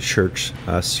State of the Church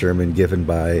sermon given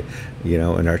by,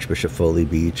 an Archbishop Foley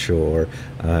Beach or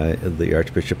the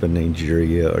Archbishop of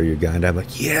Nigeria or Uganda, I'm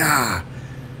like, yeah,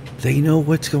 they know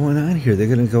what's going on here. They're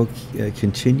going to go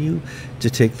continue to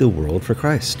take the world for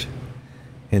Christ.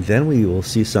 And then we will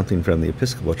see something from the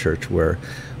Episcopal Church where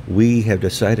we have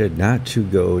decided not to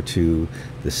go to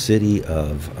the city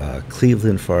of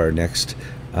Cleveland for our next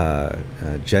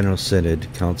General Synod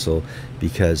Council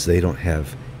because they don't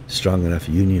have strong enough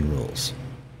union rules.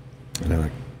 And I'm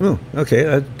like, oh,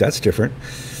 okay, that's different.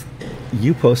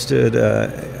 You posted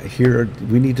here,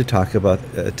 we need to talk about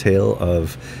a tale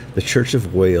of the Church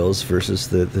of Wales versus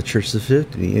the Church of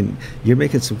Sydney. And you're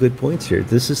making some good points here.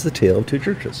 This is the tale of two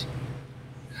churches.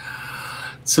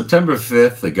 September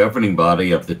 5th, the governing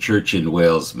body of the Church in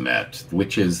Wales met,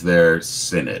 which is their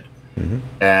synod.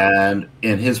 And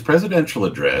in his presidential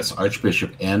address,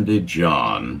 Archbishop Andy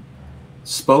John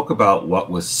spoke about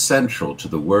what was central to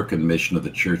the work and mission of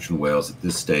the Church in Wales at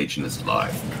this stage in his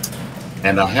life.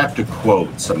 And I have to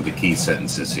quote some of the key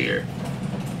sentences here.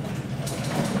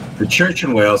 The Church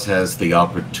in Wales has the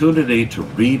opportunity to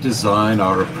redesign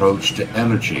our approach to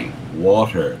energy,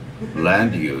 water,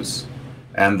 land use,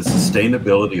 and the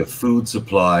sustainability of food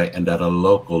supply and at a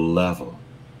local level.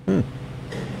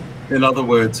 In other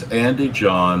words, Andy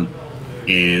John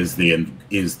is the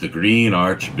Green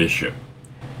Archbishop.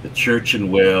 The Church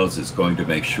in Wales is going to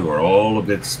make sure all of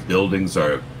its buildings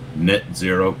are net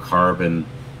zero carbon.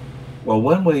 Well,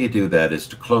 one way you do that is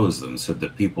to close them so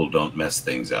that people don't mess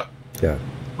things up. Yeah.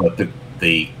 But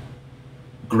the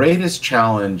greatest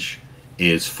challenge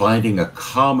is finding a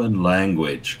common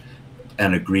language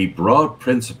and agree broad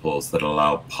principles that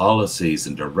allow policies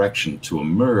and direction to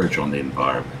emerge on the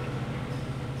environment.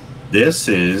 This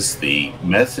is the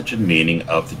message and meaning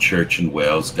of the Church in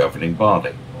Wales governing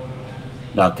body.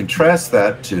 Now contrast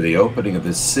that to the opening of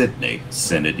the Sydney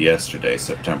Synod yesterday,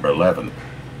 September 11th.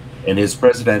 In his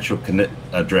presidential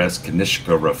address,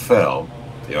 Kanishka Raphael,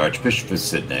 the Archbishop of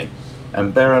Sydney,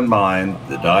 and bear in mind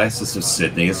the Diocese of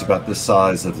Sydney is about the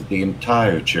size of the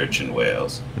entire Church in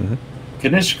Wales.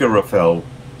 Kanishka Raphael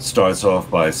starts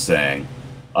off by saying,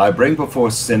 I bring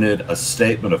before Synod a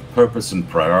statement of purpose and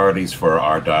priorities for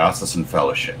our diocesan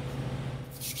fellowship.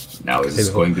 Now, is this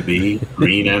going to be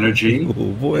green energy?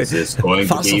 Oh boy. Is this going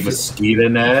to be mosquito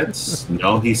nets?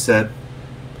 No, he said,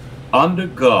 under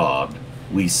God,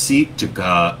 we seek to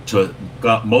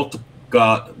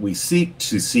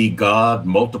see God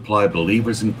multiply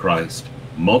believers in Christ,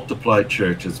 multiply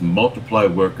churches, multiply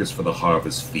workers for the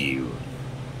harvest field.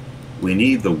 We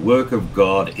need the work of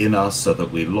God in us so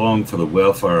that we long for the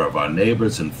welfare of our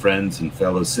neighbors and friends and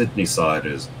fellow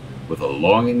Sydney-siders with a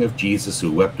longing of Jesus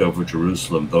who wept over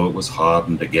Jerusalem, though it was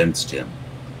hardened against him.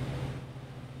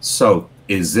 So,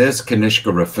 is this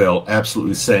Kanishka Raphael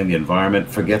absolutely saying the environment,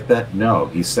 forget that? No,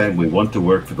 he's saying we want to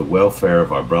work for the welfare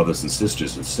of our brothers and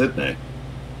sisters in Sydney,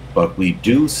 but we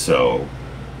do so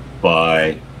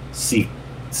by seeking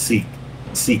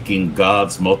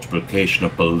God's multiplication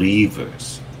of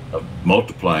believers, of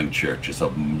multiplying churches,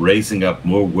 of raising up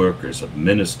more workers, of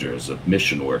ministers, of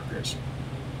mission workers.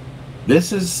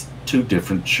 This is two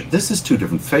different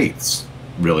faiths,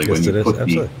 really, when you put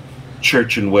the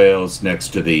Church in Wales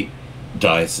next to the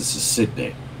Diocese of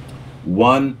Sydney.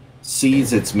 One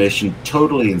sees its mission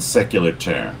totally in secular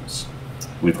terms.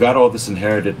 We've got all this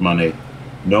inherited money.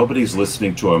 Nobody's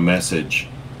listening to our message.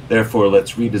 Therefore,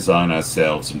 let's redesign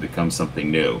ourselves and become something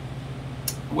new.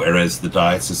 Whereas the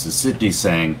Diocese of Sydney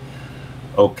saying,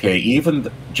 okay,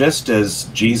 just as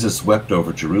Jesus wept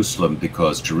over Jerusalem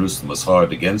because Jerusalem was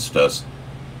hard against us,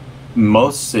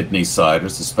 most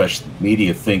Sydney-siders, especially the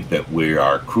media, think that we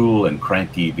are cruel and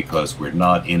cranky because we're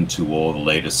not into all the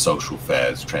latest social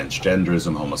fads,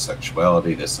 transgenderism,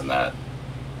 homosexuality, this and that.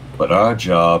 But our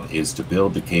job is to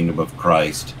build the kingdom of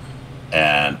Christ,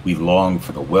 and we long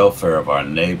for the welfare of our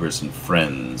neighbors and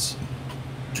friends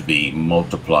to be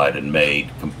multiplied and made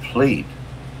complete,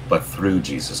 but through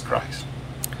Jesus Christ.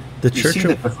 You see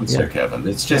the difference there, Kevin?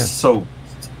 It's just so,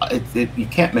 you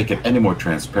can't make it any more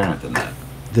transparent than that.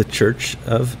 The Church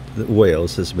of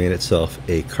Wales has made itself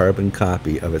a carbon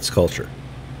copy of its culture.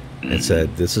 and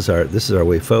said, "This is our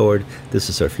way forward. This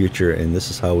is our future, and this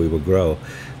is how we will grow."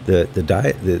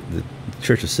 The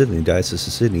Church of Sydney, Diocese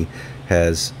of Sydney,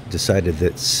 has decided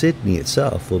that Sydney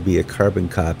itself will be a carbon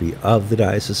copy of the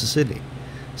Diocese of Sydney.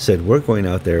 Said we're going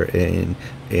out there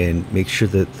and make sure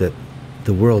that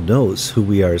the world knows who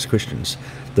we are as Christians.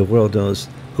 The world knows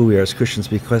who we are as Christians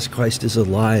because Christ is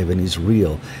alive and he's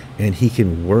real, and he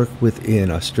can work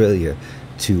within Australia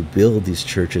to build these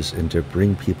churches and to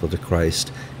bring people to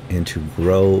Christ and to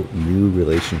grow new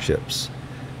relationships.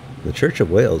 The Church of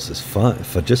Wales is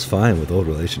just fine with old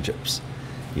relationships,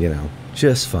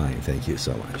 just fine. Thank you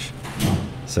so much.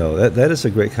 So that is a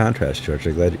great contrast, George.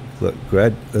 I'm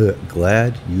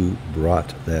glad you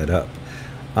brought that up.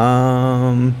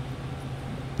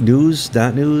 News,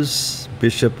 not news.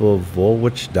 Bishop of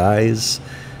Woolwich dies.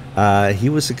 He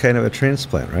was a kind of a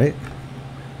transplant, right?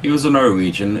 He was a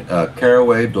Norwegian.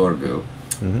 Caraway Dorgu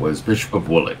was Bishop of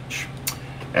Woolwich.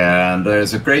 And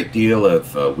there's a great deal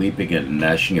of weeping and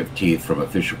gnashing of teeth from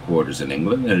official quarters in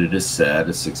England, and it is sad.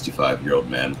 A 65-year-old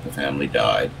man with a family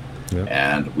died,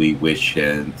 and we wish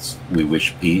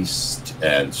peace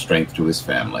and strength to his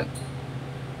family.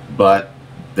 But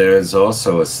there's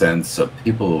also a sense of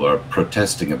people who are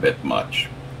protesting a bit much.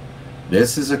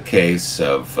 This is a case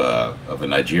of a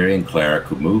Nigerian cleric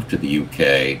who moved to the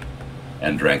UK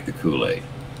and drank the Kool-Aid.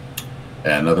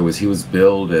 In other words, he was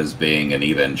billed as being an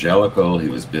evangelical. He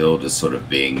was billed as sort of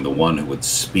being the one who would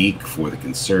speak for the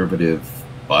conservative,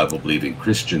 Bible-believing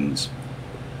Christians.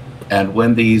 And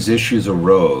when these issues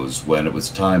arose, when it was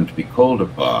time to be called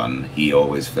upon, he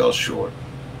always fell short.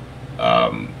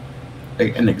 An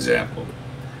example,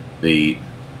 the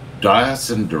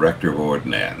diocesan director of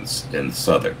ordinands in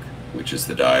Southwark, which is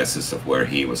the diocese of where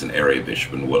he was an area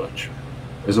bishop in Woolwich,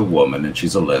 is a woman, and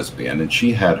she's a lesbian, and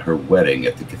she had her wedding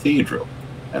at the cathedral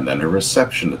and then her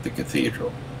reception at the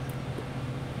cathedral.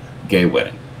 Gay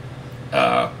wedding.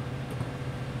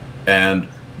 And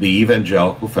the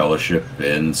evangelical fellowship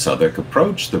in Southwark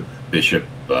approached the Bishop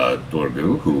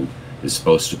Dorgu, who is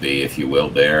supposed to be, if you will,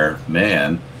 their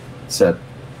man, said,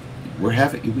 we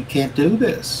can't do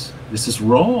this. This is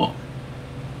wrong.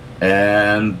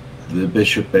 And the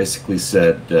bishop basically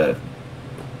said,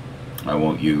 I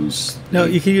won't use... No,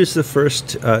 you can use the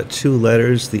first two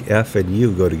letters, the F and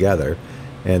U go together,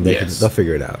 and they'll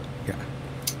figure it out.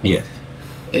 Yeah.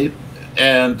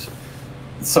 And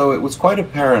so it was quite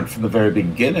apparent from the very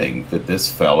beginning that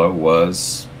this fellow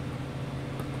was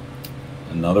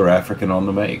another African on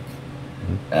the make.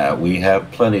 We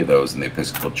have plenty of those in the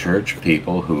Episcopal Church,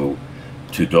 people who,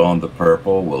 to don the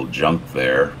purple, will junk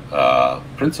their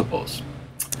principles.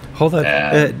 Hold on.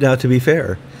 Now, to be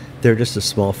fair, they're just a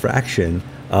small fraction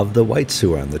of the whites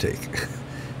who are on the take.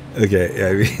 Okay,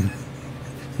 I mean,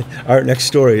 our next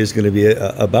story is going to be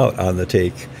about on the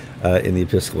take in the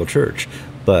Episcopal Church,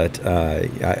 but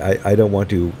I don't want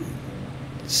to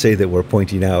say that we're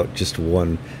pointing out just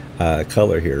one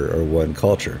color here or one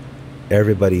culture.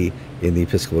 Everybody in the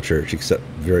Episcopal Church, except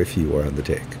very few, are on the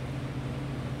take.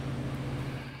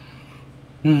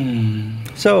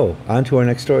 So, on to our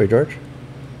next story, George.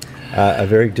 A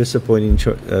very disappointing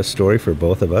story for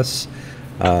both of us.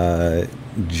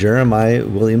 Jeremiah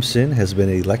Williamson has been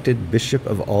elected Bishop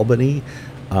of Albany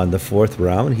on the 4th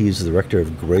round. He's the rector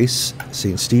of Grace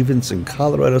St. Stephen's in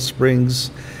Colorado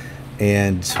Springs.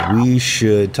 And we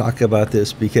should talk about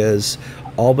this because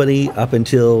Albany, up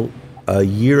until a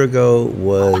year ago,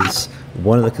 was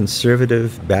one of the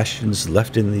conservative bastions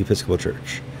left in the Episcopal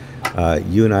Church.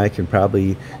 You and I can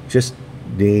probably just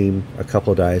name a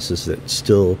couple of dioceses that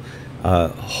still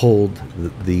hold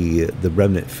the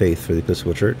remnant faith for the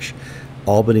Episcopal Church.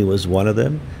 Albany was one of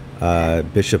them.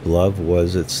 Bishop Love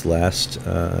was its last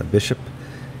bishop.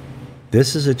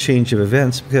 This is a change of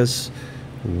events because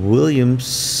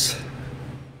Williamson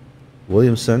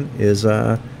is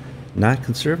not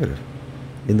conservative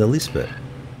in the least bit.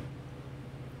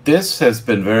 This has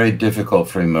been very difficult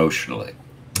for him emotionally.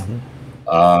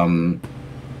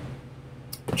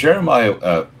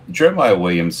 Jeremiah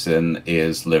Williamson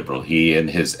is liberal. He, in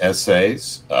his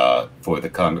essays for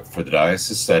the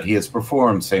diocese, said he has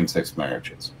performed same-sex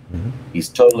marriages. He's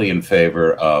totally in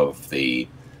favor of the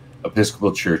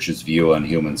Episcopal Church's view on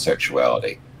human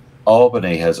sexuality.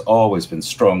 Albany has always been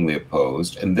strongly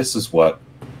opposed, and this is what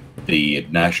the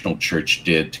National Church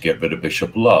did to get rid of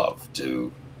Bishop Love,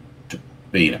 to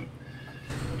beat him.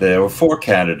 There were 4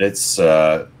 candidates,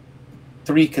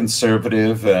 3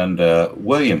 conservative, and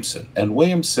Williamson. And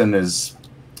Williamson is,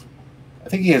 I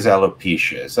think he has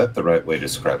alopecia. Is that the right way to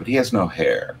describe it? He has no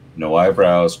hair, no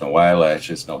eyebrows, no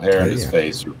eyelashes, no hair on his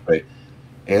face.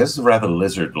 He has a rather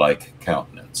lizard-like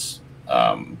countenance,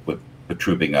 with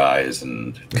protruding eyes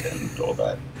and all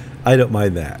that. I don't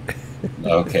mind that.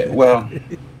 Okay, well,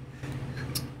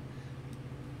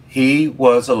 he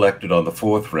was elected on the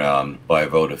 4th round by a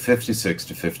vote of 56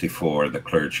 to 54 in the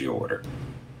clergy order.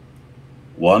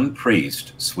 One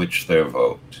priest switched their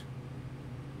vote.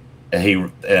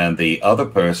 And the other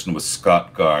person was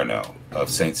Scott Garno of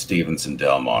St. Stephen's in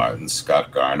Delmar. And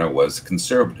Scott Garno was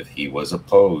conservative. He was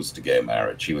opposed to gay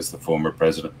marriage. He was the former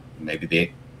president,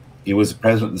 he was the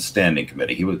president of the standing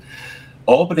committee.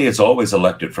 Albany is always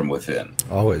elected from within.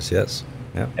 Always, yes.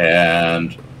 Yeah.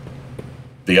 And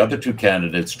the other two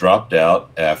candidates dropped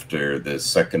out after the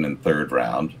 2nd and 3rd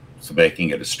round, so making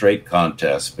it a straight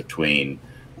contest between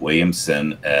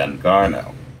Williamson and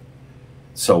Garno.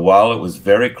 So while it was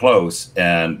very close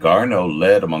and Garno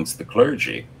led amongst the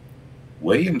clergy,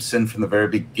 Williamson from the very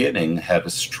beginning had a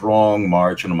strong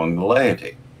margin among the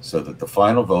laity, so that the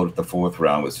final vote at the 4th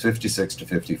round was 56 to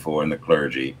 54 in the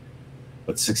clergy,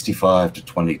 but 65 to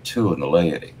 22 in the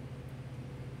laity.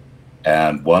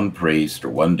 And one priest or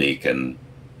one deacon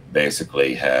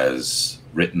basically has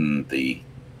written the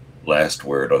last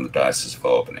word on the Diocese of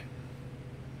Albany.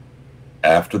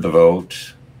 After the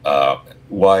vote,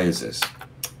 why is this?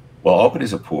 Well, Albany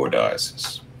is a poor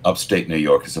diocese. Upstate New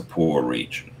York is a poor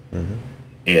region. Mm-hmm.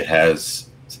 It has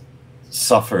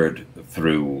suffered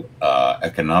through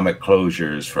economic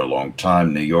closures for a long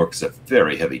time. New York is a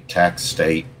very heavy tax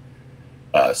state.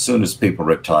 As soon as people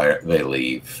retire, they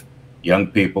leave. Young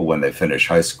people, when they finish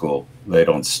high school, they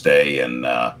don't stay in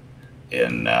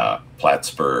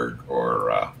Plattsburgh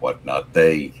or whatnot.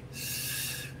 They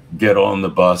get on the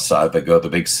bus, either go to the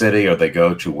big city or they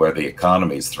go to where the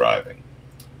economy is thriving.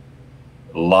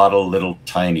 A lot of little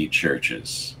tiny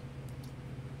churches.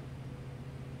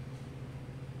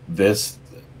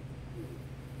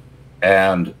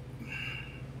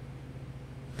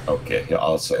 Okay,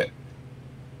 I'll say it.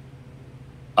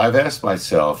 I've asked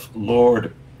myself,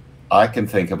 Lord, I can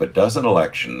think of a dozen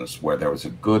elections where there was a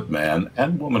good man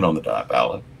and woman on the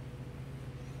ballot,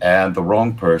 and the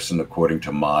wrong person, according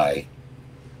to my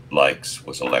likes,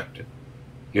 was elected.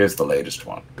 Here's the latest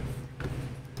one.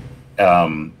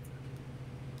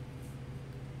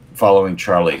 Following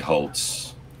Charlie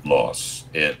Holt's loss,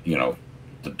 the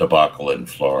debacle in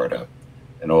Florida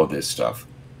and all this stuff,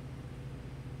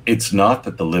 it's not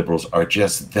that the liberals are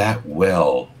just that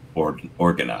well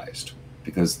organized,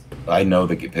 because I know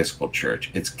the Episcopal Church,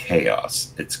 it's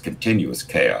chaos. It's continuous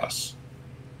chaos.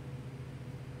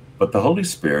 But the Holy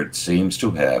Spirit seems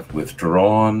to have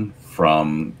withdrawn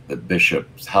from the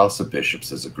bishops, House of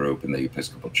Bishops as a group in the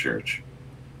Episcopal Church,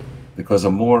 because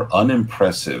a more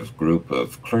unimpressive group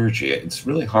of clergy, it's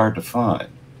really hard to find.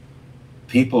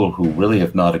 People who really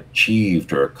have not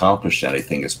achieved or accomplished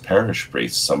anything as parish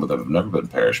priests, some of them have never been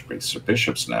parish priests or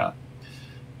bishops now,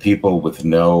 people with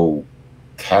no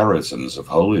charisms of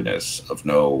holiness,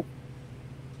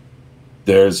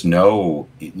 there's no,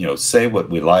 say what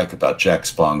we like about Jack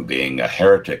Spong being a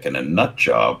heretic and a nut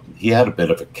job, he had a bit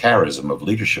of a charism of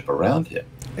leadership around him.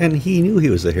 And he knew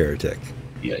he was a heretic.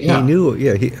 Yeah. He knew,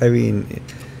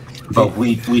 But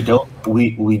we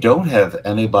don't have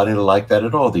anybody like that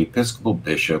at all. The Episcopal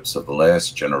bishops of the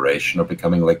last generation are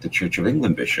becoming like the Church of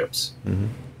England bishops. Mm-hmm.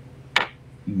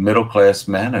 Middle-class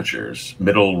managers,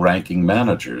 middle-ranking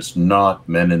managers, not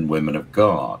men and women of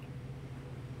God.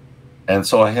 And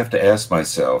so I have to ask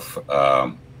myself,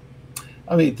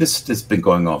 this has been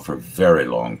going on for a very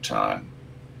long time.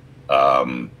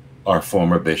 Our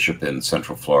former bishop in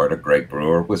Central Florida, Greg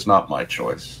Brewer, was not my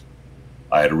choice.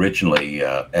 I had originally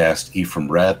asked Ephraim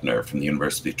Radner from the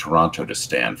University of Toronto to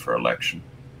stand for election.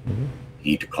 Mm-hmm.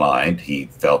 He declined. He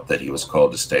felt that he was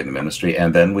called to stay in the ministry.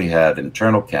 And then we had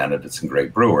internal candidates in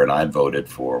Greg Brewer, and I voted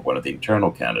for one of the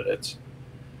internal candidates.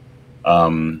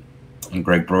 And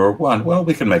Greg Brewer won. Well,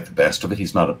 we can make the best of it.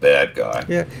 He's not a bad guy.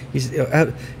 Yeah, he's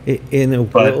in a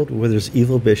world where there's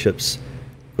evil bishops.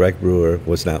 Greg Brewer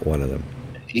was not one of them.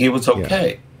 He was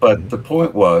okay. Yeah. But the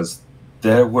point was,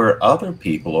 there were other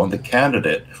people on the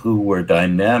candidate who were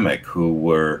dynamic, who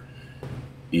were,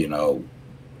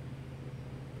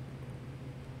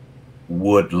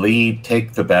 would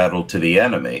take the battle to the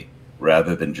enemy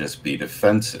rather than just be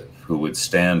defensive, who would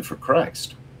stand for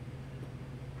Christ.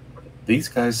 These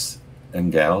guys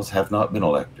and gals have not been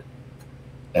elected.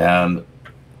 And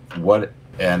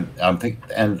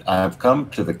I've come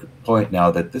to the point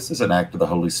now that this is an act of the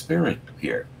Holy Spirit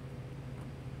here.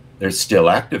 They're still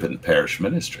active in parish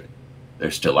ministry. They're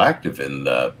still active in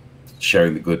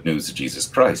sharing the good news of Jesus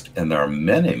Christ. And there are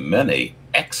many, many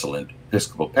excellent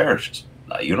Episcopal parishes.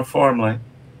 Not uniformly,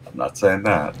 I'm not saying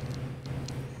that.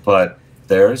 But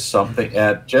there is something,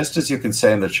 just as you can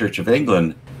say in the Church of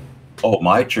England, oh,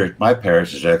 my church, my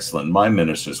parish is excellent, my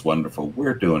minister's wonderful,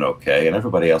 we're doing okay, and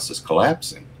everybody else is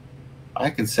collapsing. I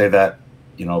can say that,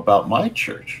 you know, about my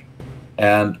church.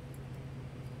 And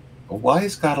why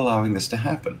is God allowing this to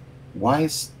happen? Why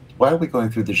are we going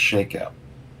through this shakeout?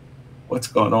 What's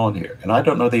going on here? And I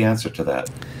don't know the answer to that.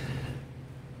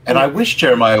 And I wish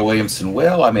Jeremiah Williamson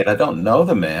well. I mean, I don't know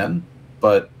the man,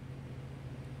 but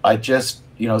I just,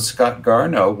 you know, Scott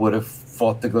Garno would have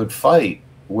fought the good fight,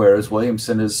 whereas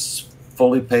Williamson is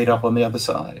fully paid up on the other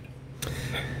side.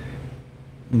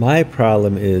 My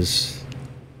problem is,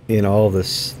 in all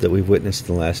this that we've witnessed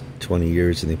in the last 20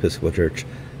 years in the Episcopal Church,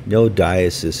 no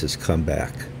diocese has come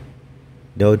back.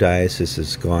 No diocese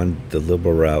has gone the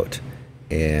liberal route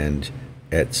and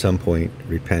at some point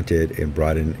repented and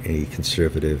brought in a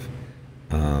conservative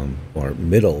or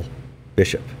middle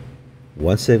bishop.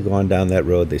 Once they've gone down that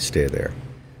road, they stay there.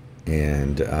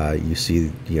 And you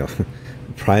see, you know,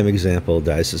 prime example,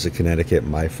 Diocese of Connecticut,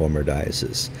 my former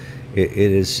diocese. It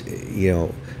is, you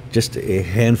know, just a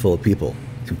handful of people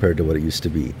compared to what it used to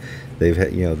be. They've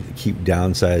had, you know, keep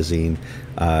downsizing.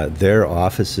 Their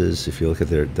offices, if you look at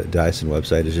the diocesan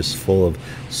website, is just full of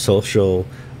social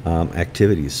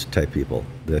activities type people.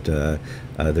 That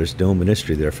there's no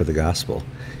ministry there for the gospel.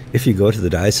 If you go to the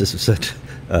Diocese of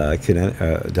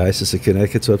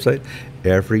Connecticut's website,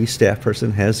 every staff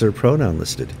person has their pronoun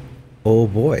listed. Oh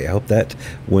boy, I hope that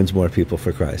wins more people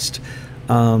for Christ.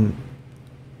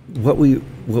 What we've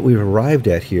arrived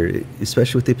at here,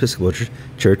 especially with the Episcopal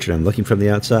Church, and I'm looking from the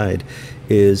outside,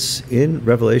 is in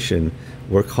Revelation,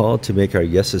 we're called to make our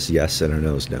yeses yes and our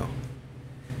nos no.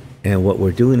 And what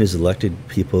we're doing is elected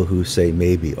people who say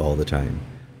maybe all the time,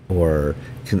 or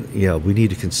you know, we need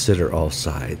to consider all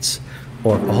sides,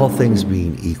 or all things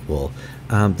being equal.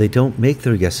 They don't make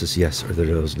their yeses yes or their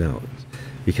nos no,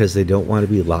 because they don't want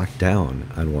to be locked down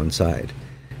on one side.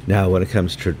 Now, when it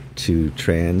comes to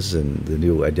trans and the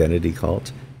new identity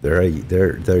cult, they're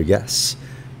yes,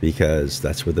 because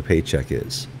that's where the paycheck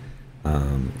is,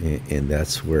 and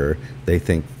that's where they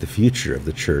think the future of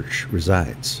the church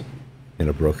resides, in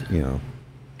a broken, you know.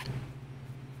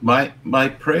 My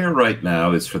prayer right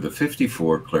now is for the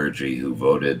 54 clergy who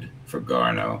voted for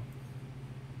Garno,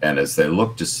 and as they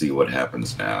look to see what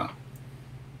happens now,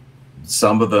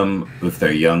 some of them, if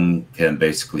they're young, can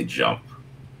basically jump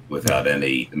without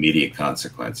any immediate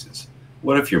consequences.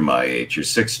 What if you're my age, you're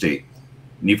 60,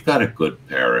 and you've got a good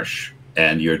parish,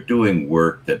 and you're doing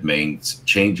work that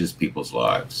changes people's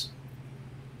lives?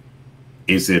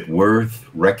 Is it worth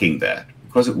wrecking that?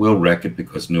 Because it will wreck it,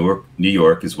 because New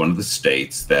York is one of the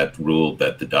states that ruled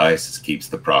that the diocese keeps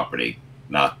the property,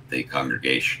 not the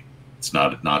congregation. It's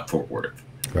not Fort Worth,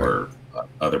 right, or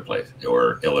other place,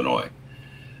 or Illinois.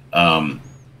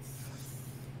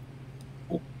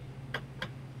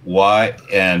 Why?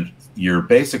 And you're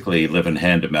basically living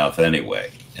hand to mouth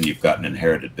anyway, and you've got an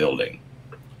inherited building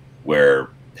where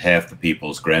half the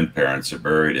people's grandparents are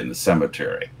buried in the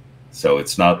cemetery. So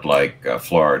it's not like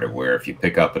Florida, where if you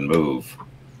pick up and move,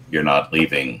 you're not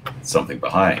leaving something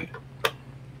behind.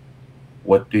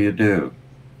 What do you do?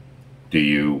 Do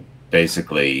you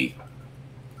basically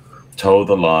toe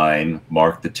the line,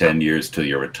 mark the 10 years till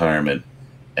your retirement,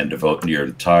 and devote your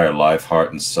entire life,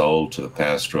 heart, and soul to the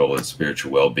pastoral and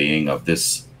spiritual well-being of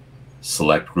this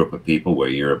select group of people, where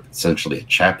you're essentially a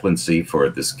chaplaincy for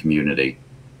this community,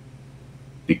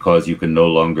 because you can no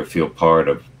longer feel part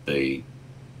of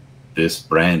this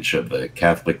branch of the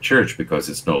Catholic Church, because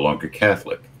it's no longer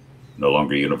Catholic, no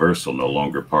longer universal, no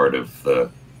longer part of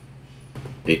the...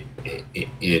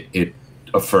 It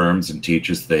affirms and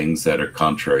teaches things that are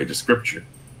contrary to Scripture.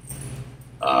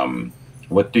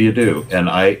 What do you do? And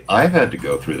I've had to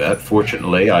go through that.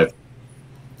 Fortunately, I've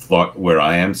thought, where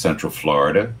I am, Central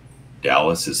Florida,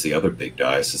 Dallas is the other big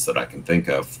diocese that I can think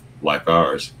of, like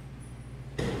ours,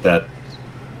 that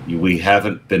we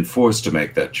haven't been forced to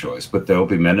make that choice. But there will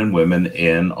be men and women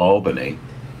in Albany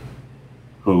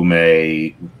who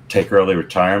may take early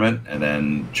retirement and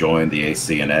then join the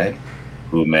ACNA,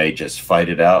 who may just fight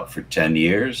it out for 10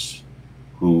 years,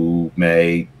 who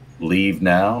may leave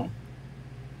now.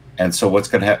 And so what's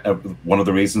going to happen? One of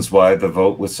the reasons why the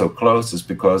vote was so close is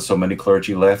because so many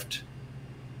clergy left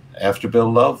after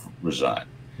Bill Love resigned.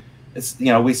 It's, you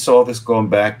know, we saw this going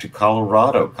back to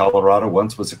Colorado. Colorado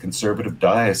once was a conservative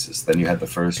diocese. Then you had the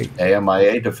first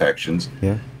AMIA defections.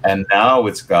 Yeah. And now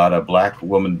it's got a black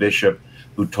woman bishop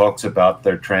who talks about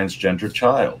their transgender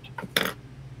child.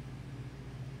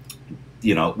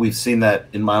 You know, we've seen that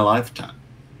in my lifetime,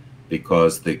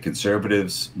 because the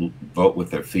conservatives vote with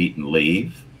their feet and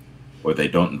leave, or they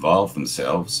don't involve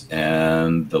themselves,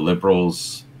 and the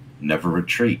liberals never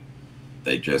retreat.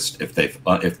 They just, if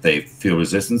they feel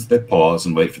resistance, they pause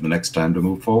and wait for the next time to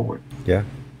move forward. Yeah,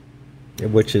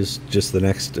 which is just the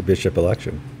next bishop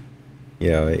election.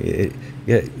 Yeah,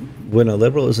 when a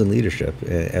liberal is in leadership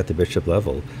at the bishop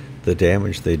level, the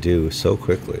damage they do so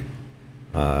quickly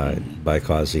by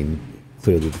causing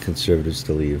clearly the conservatives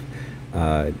to leave.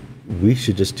 We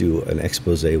should just do an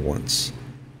expose once,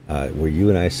 where you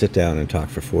and I sit down and talk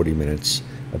for 40 minutes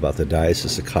about the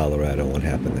Diocese of Colorado and what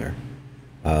happened there.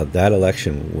 That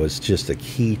election was just a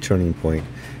key turning point,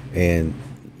 and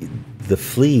the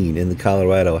fleeing in the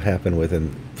Colorado happened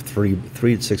within three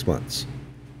to 6 months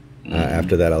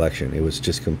after that election. It was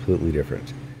just completely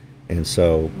different. And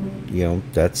so,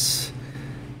 that's,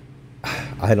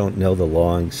 I don't know the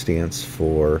long stance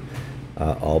for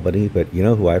Albany, but you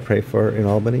know who I pray for in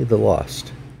Albany? The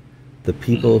lost. The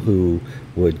people who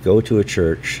would go to a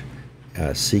church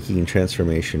seeking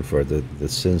transformation for the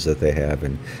sins that they have,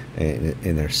 and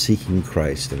they're seeking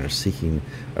Christ, and are seeking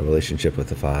a relationship with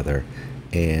the Father,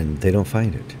 and they don't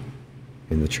find it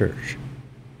in the church.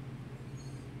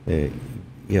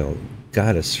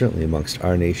 God is certainly amongst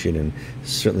our nation, and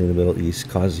certainly in the Middle East,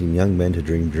 causing young men to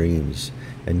dream dreams,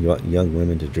 and young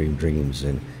women to dream dreams,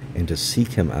 and to seek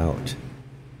Him out.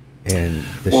 And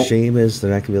the shame is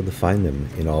they're not going to be able to find them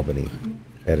in Albany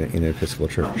in an Episcopal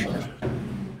church.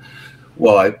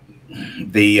 Well,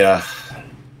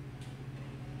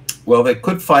 they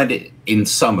could find it in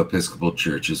some Episcopal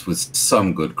churches with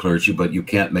some good clergy, but you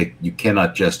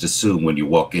cannot just assume when you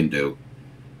walk into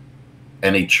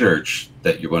any church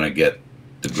that you're going to get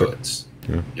the goods.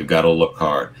 Yeah. You've got to look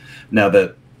hard. Now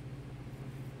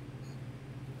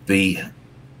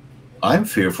I'm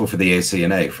fearful for the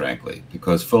ACNA, frankly,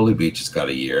 because Foley Beach has got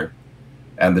a year,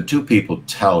 and the two people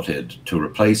touted to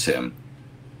replace him,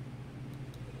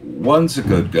 one's a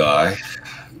good guy,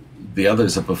 the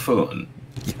other's a buffoon.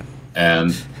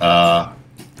 And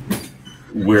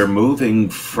we're moving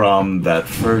from that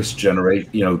first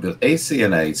generation. The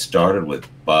ACNA started with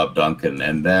Bob Duncan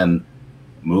and then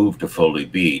moved to Foley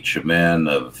Beach, a man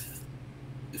of,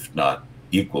 if not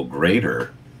equal,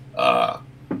 greater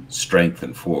strength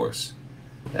and force.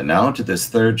 And now into this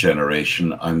third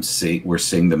generation, we're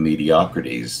seeing the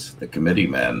mediocrities, the committee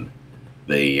men,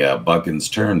 the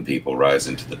Buggins turn people rise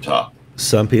into the top.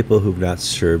 Some people who've not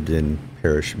served in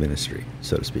parish ministry,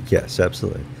 so to speak. Yes,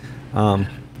 absolutely. And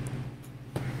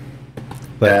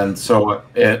so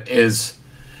it is,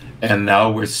 and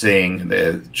now we're seeing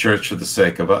the church for the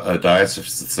sake of a diocese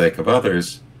for the sake of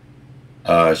others,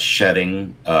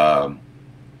 shedding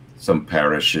some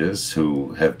parishes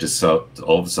who have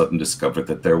all of a sudden discovered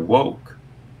that they're woke.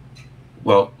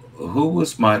 Well,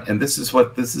 and this is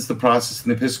the process in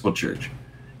the Episcopal Church.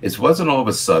 It wasn't all of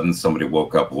a sudden somebody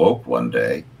woke up woke one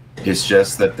day. It's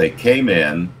just that they came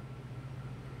in,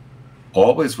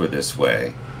 always were this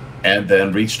way, and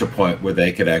then reached a point where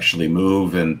they could actually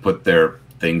move and put their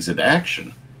things into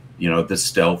action. The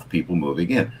stealth people moving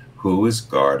in. Who is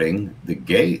guarding the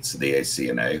gates of the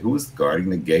ACNA? Who is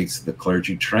guarding the gates of the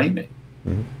clergy training?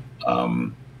 Mm-hmm.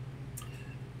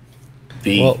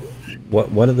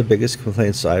 One of the biggest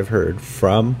complaints I've heard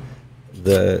from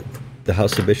the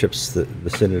House of Bishops, the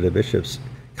Synod of Bishops,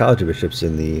 College of Bishops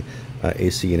in the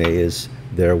ACNA is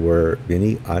there were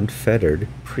many unfettered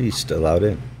priests allowed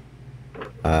in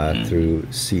through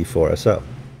C4SO.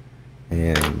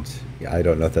 And I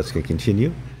don't know if that's going to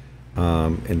continue.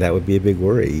 And that would be a big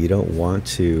worry. You don't want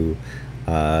to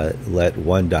let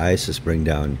one diocese bring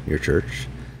down your church.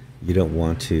 You don't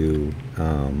want to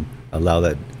allow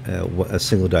that a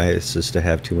single diocese to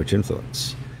have too much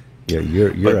influence.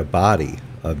 You're a body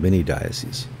of many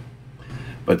dioceses.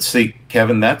 But see,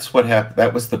 Kevin, that's what happened.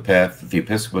 That was the path that the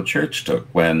Episcopal Church took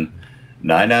when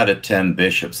 9 out of 10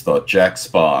 bishops thought Jack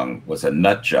Spong was a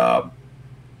nut job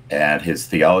and his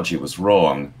theology was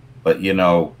wrong. But,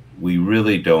 we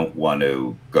really don't want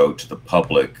to go to the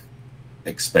public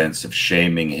expense of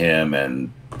shaming him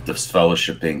and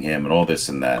disfellowshipping him and all this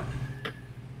and that.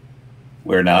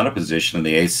 We're now in a position in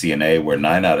the ACNA where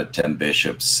 9 out of 10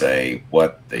 bishops say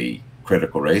what the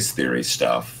critical race theory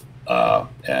stuff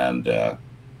and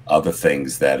other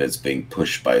things that is being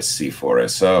pushed by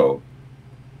C4SO,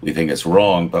 we think it's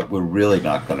wrong, but we're really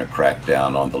not going to crack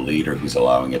down on the leader who's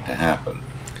allowing it to happen.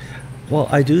 Well,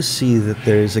 I do see that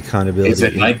there's accountability. Is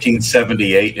it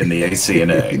 1978 in the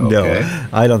ACNA? Okay. No,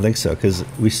 I don't think so, because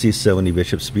we see so many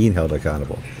bishops being held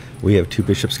accountable. We have 2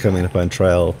 bishops coming up on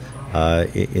trial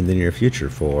in the near future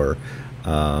for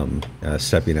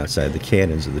stepping outside the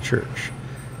canons of the church.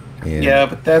 And yeah,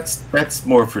 but that's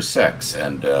more for sex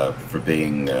and for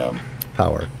being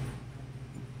power.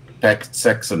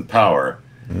 Sex and power,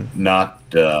 not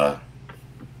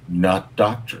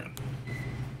doctrine.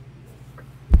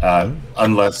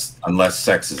 Unless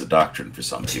sex is a doctrine for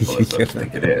some people, as I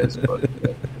think it is. But,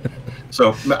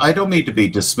 so I don't mean to be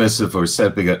dismissive or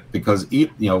said because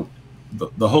the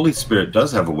Holy Spirit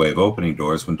does have a way of opening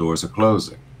doors when doors are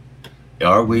closing.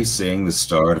 Are we seeing the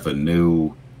start of a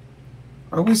new?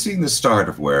 Are we seeing the start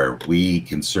of where we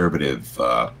conservative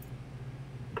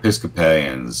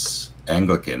Episcopalians,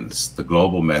 Anglicans, the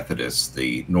Global Methodists,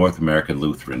 the North American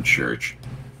Lutheran Church,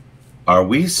 are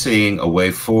we seeing a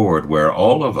way forward where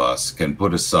all of us can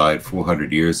put aside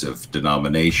 400 years of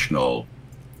denominational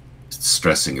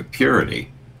stressing of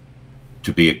purity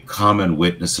to be a common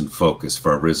witness and focus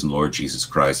for our risen Lord Jesus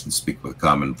Christ and speak with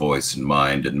common voice and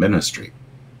mind and ministry?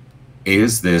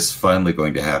 Is this finally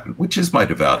going to happen? Which is my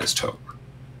devoutest hope,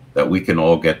 that we can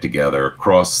all get together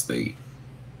across the,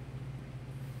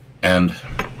 and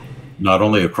not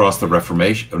only across the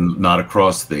Reformation, not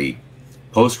across the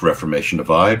post-Reformation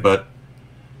divide, but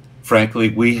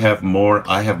frankly, I have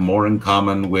more in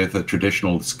common with a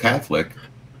traditionalist Catholic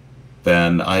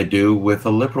than I do with a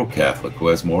liberal Catholic, who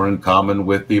has more in common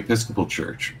with the Episcopal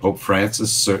Church. Pope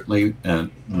Francis certainly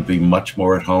would be much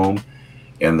more at home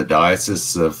in the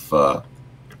Diocese of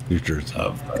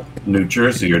New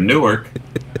Jersey or Newark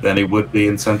than he would be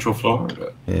in Central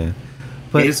Florida. Yeah,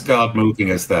 but is God moving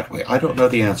us that way? I don't know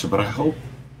the answer, but I hope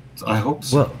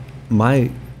so. Well, my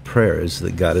prayer is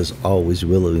that God is always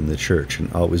willowing the church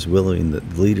and always willowing the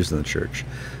leaders in the church.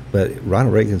 But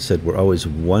Ronald Reagan said we're always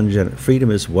freedom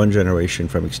is one generation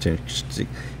from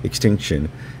extinction,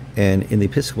 and in the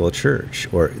Episcopal Church,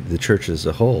 or the church as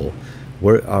a whole,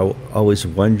 we're always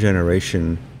one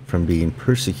generation from being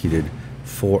persecuted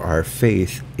for our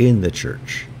faith in the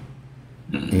church.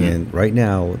 Mm-hmm. And right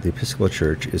now, the Episcopal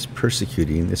Church is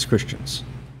persecuting its Christians.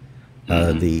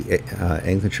 The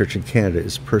Anglican Church in Canada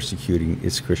is persecuting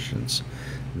its Christians.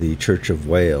 The Church of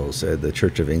Wales, the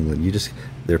Church of England,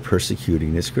 they're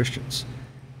persecuting its Christians.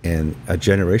 And a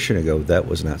generation ago, that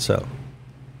was not so.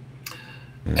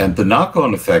 Yeah. And the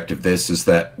knock-on effect of this is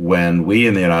that when we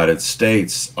in the United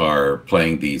States are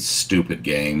playing these stupid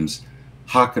games,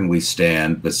 how can we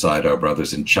stand beside our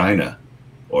brothers in China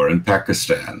or in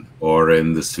Pakistan or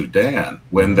in the Sudan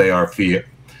when they are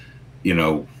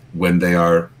when they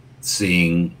are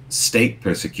seeing state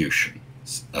persecution,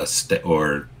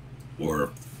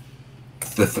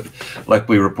 like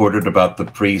we reported about the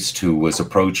priest who was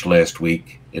approached last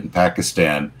week in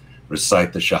Pakistan,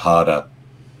 recite the Shahada,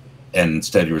 and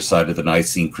instead he recited the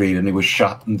Nicene Creed, and he was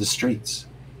shot in the streets.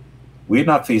 We're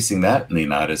not facing that in the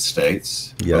United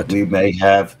States. Yet. But we may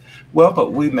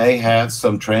have,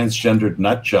 some transgendered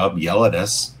nut job yell at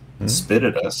us, spit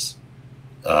at us.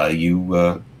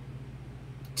 You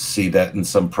see that in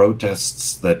some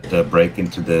protests that break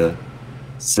into the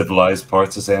civilized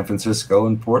parts of San Francisco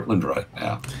and Portland right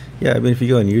now. Yeah, I mean, if you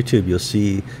go on YouTube, you'll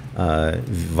see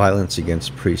violence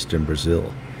against priests in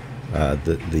Brazil.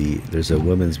 There's a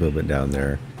women's movement down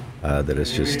there that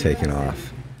has just taken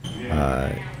off,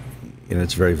 and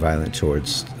it's very violent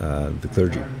towards the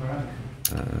clergy.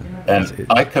 And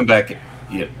I come back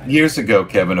years ago,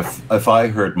 Kevin. If I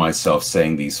heard myself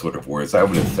saying these sort of words, I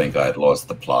would think I had lost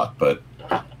the plot. But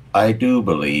I do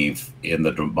believe in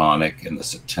the demonic and the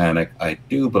satanic. I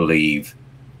do believe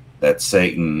that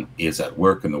Satan is at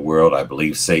work in the world. I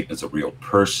believe Satan is a real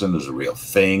person, is a real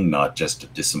thing, not just a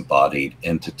disembodied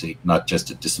entity, not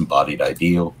just a disembodied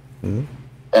ideal. Mm-hmm.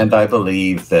 And I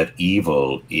believe that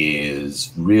evil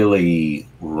is really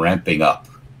ramping up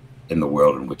in the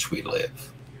world in which we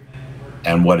live.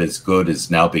 And what is good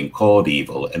is now being called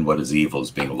evil, and what is evil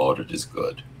is being lauded as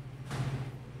good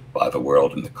by the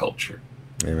world and the culture.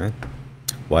 Amen.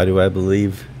 Why do I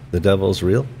believe the devil's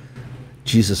real?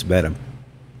 Jesus met him.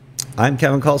 I'm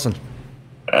Kevin Kallsen.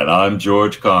 And I'm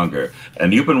George Conger.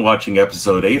 And you've been watching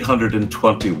episode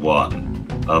 821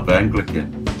 of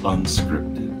Anglican Unscripted.